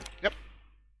that's it. Yep.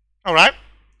 All right.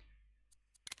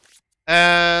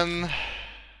 And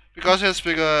because it's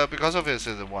bigger, because of this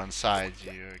is the one side,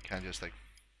 you can just like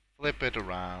flip it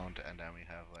around, and then we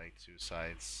have like two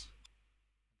sides.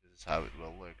 This is how it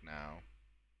will look now.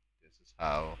 This is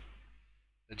how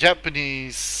the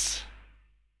Japanese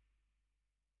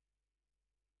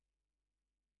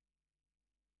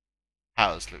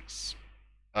house looks,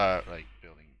 like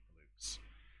building looks.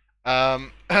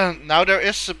 Now there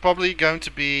is probably going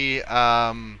to be,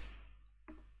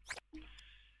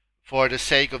 for the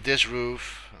sake of this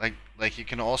roof, like you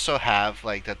can also have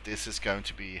like that. This is going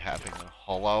to be having a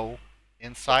hollow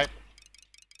inside.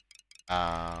 And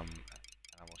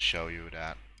I will show you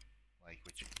that, like,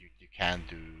 which you can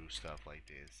do stuff like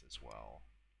this as well.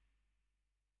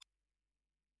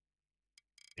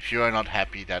 If you are not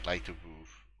happy that like the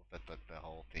roof, that the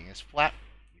whole thing is flat,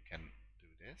 you can do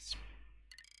this.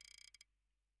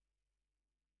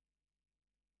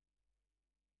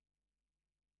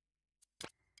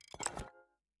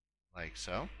 Like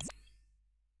so.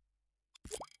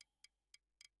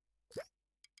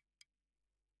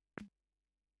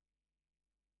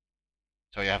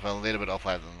 So you have a little bit of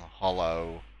like a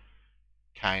hollow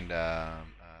kind of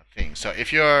thing. So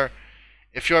if you're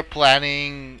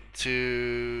planning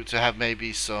to have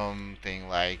maybe something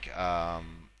like a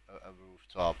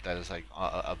rooftop that is like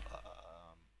under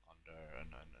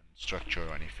an structure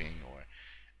or anything, or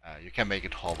you can make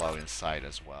it hollow inside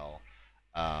as well.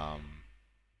 Um,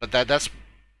 but that's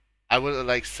I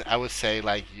would say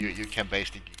like you can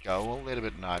basically go a little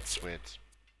bit nuts with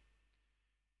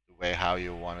the way how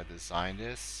you want to design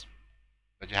this,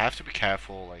 but you have to be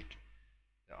careful. Like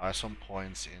there are some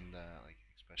points in the like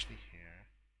especially here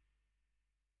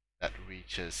that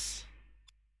reaches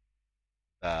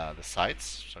the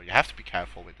sides, so you have to be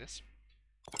careful with this.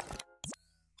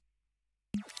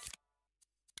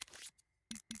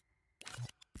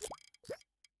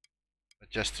 But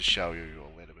just to show you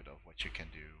a little bit of what you can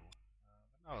do.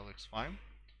 No, it looks fine.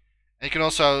 And you can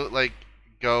also like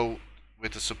go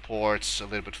with the supports a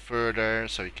little bit further,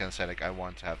 so you can say like I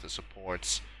want to have the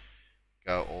supports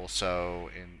go also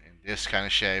in this kind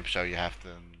of shape, so you have to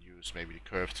use maybe the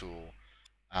curve tool.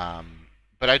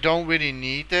 But I don't really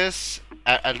need this,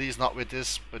 at least not with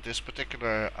this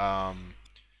particular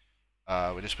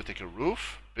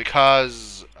roof,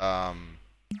 because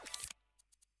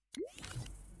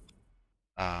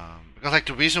like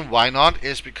the reason why not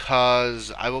is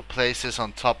because I will place this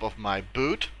on top of my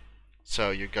boot,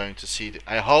 so you're going to see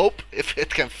I hope if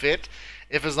it can fit.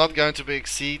 If it's not going to be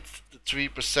exceed the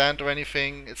 3% or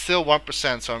anything, it's still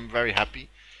 1%, so I'm very happy.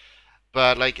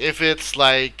 But like if it's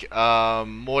like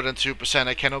more than 2%,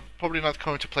 I cannot probably not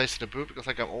going to place it in the boot because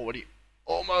like I'm already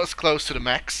almost close to the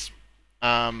max.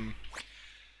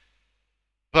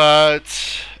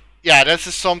 But yeah, this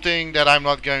is something that I'm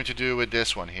not going to do with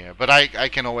this one here. But I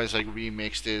can always like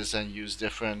remix this and use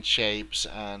different shapes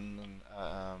and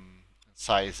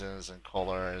sizes and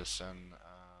colors, and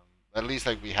at least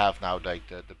like we have now like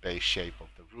the base shape of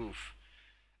the roof,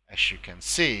 as you can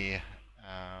see.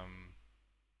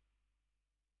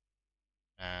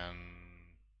 And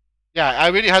yeah, I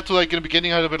really had to like in the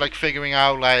beginning a little bit like figuring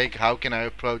out like how can I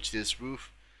approach this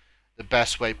roof the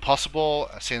best way possible,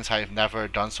 since I've never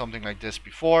done something like this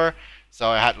before. So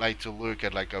I had like to look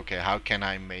at like, okay, how can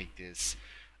I make this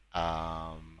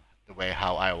the way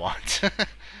how I want.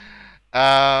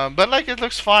 But like it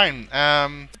looks fine.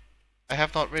 I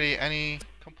have not really any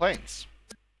complaints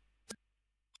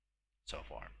so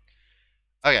far.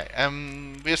 Okay,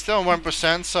 we're still on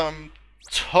 1%, so I'm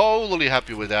totally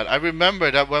happy with that. I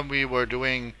remember that when we were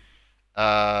doing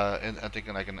I think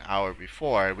like an hour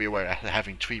before, we were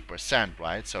having 3%,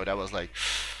 right? So that was like,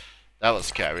 that was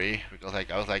scary, because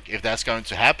like I was like, if that's going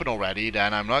to happen already,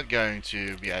 then I'm not going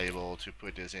to be able to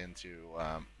put this into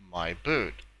my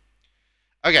boot.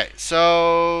 Okay,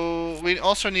 so we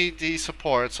also need the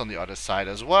supports on the other side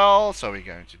as well, so we're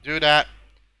going to do that.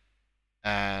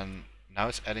 And now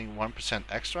it's adding 1%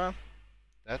 extra.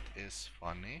 That is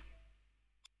funny.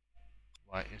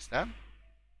 Why is that?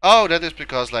 Oh, that is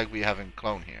because like we haven't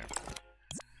clone here.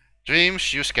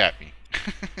 Dreams, you scared me.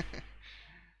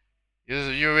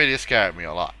 you really scared me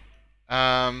a lot.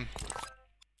 I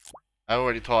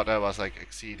already thought that was like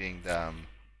exceeding the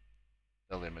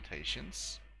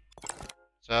limitations.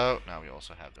 So now we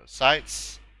also have those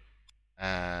sites,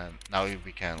 and now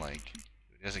we can like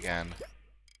do this again,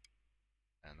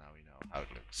 and now we know how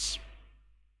it looks.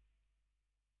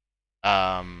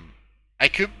 I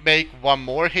could make one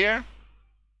more here.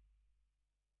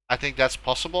 I think that's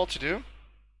possible to do.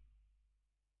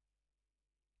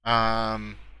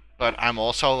 But I'm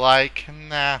also like,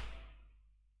 nah.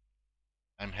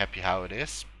 I'm happy how it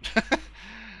is.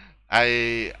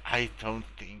 I don't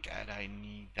think that I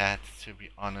need that, to be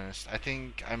honest. I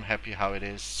think I'm happy how it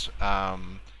is. I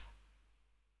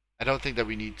don't think that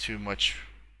we need too much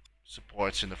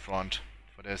supports in the front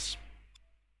for this.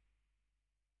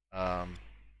 No.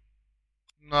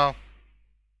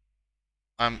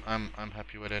 I'm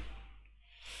happy with it.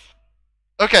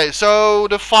 Okay, so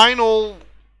the final,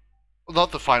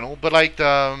 not the final, but like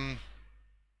the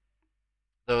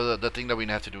thing that we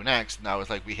have to do next now is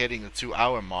like we're hitting the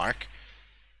 2-hour mark.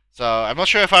 So I'm not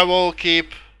sure if I will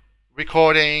keep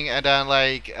recording and then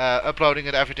like uploading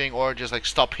and everything, or just like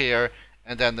stop here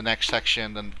and then the next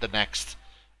section, then the next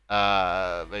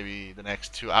maybe the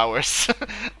next 2 hours.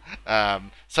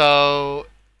 So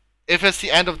if it's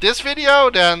the end of this video,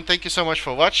 then thank you so much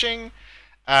for watching.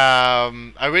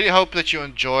 I really hope that you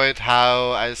enjoyed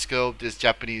how I sculpted this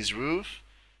Japanese roof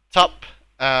top.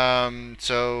 Yeah,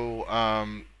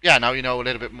 now you know a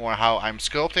little bit more how I'm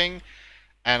sculpting,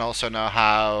 and also know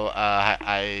how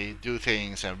I do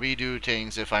things and redo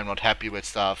things if I'm not happy with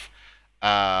stuff.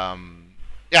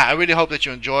 Yeah, I really hope that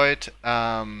you enjoyed.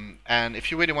 And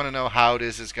if you really want to know how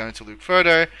this is going to look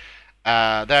further,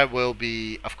 there will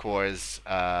be, of course,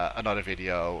 another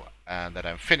video that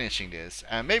I'm finishing this.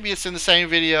 And maybe it's in the same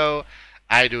video,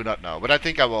 I do not know. But I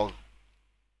think I will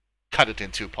cut it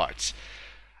in 2 parts.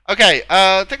 Okay,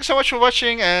 thank you so much for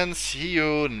watching, and see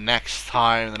you next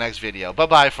time in the next video.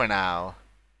 Bye-bye for now.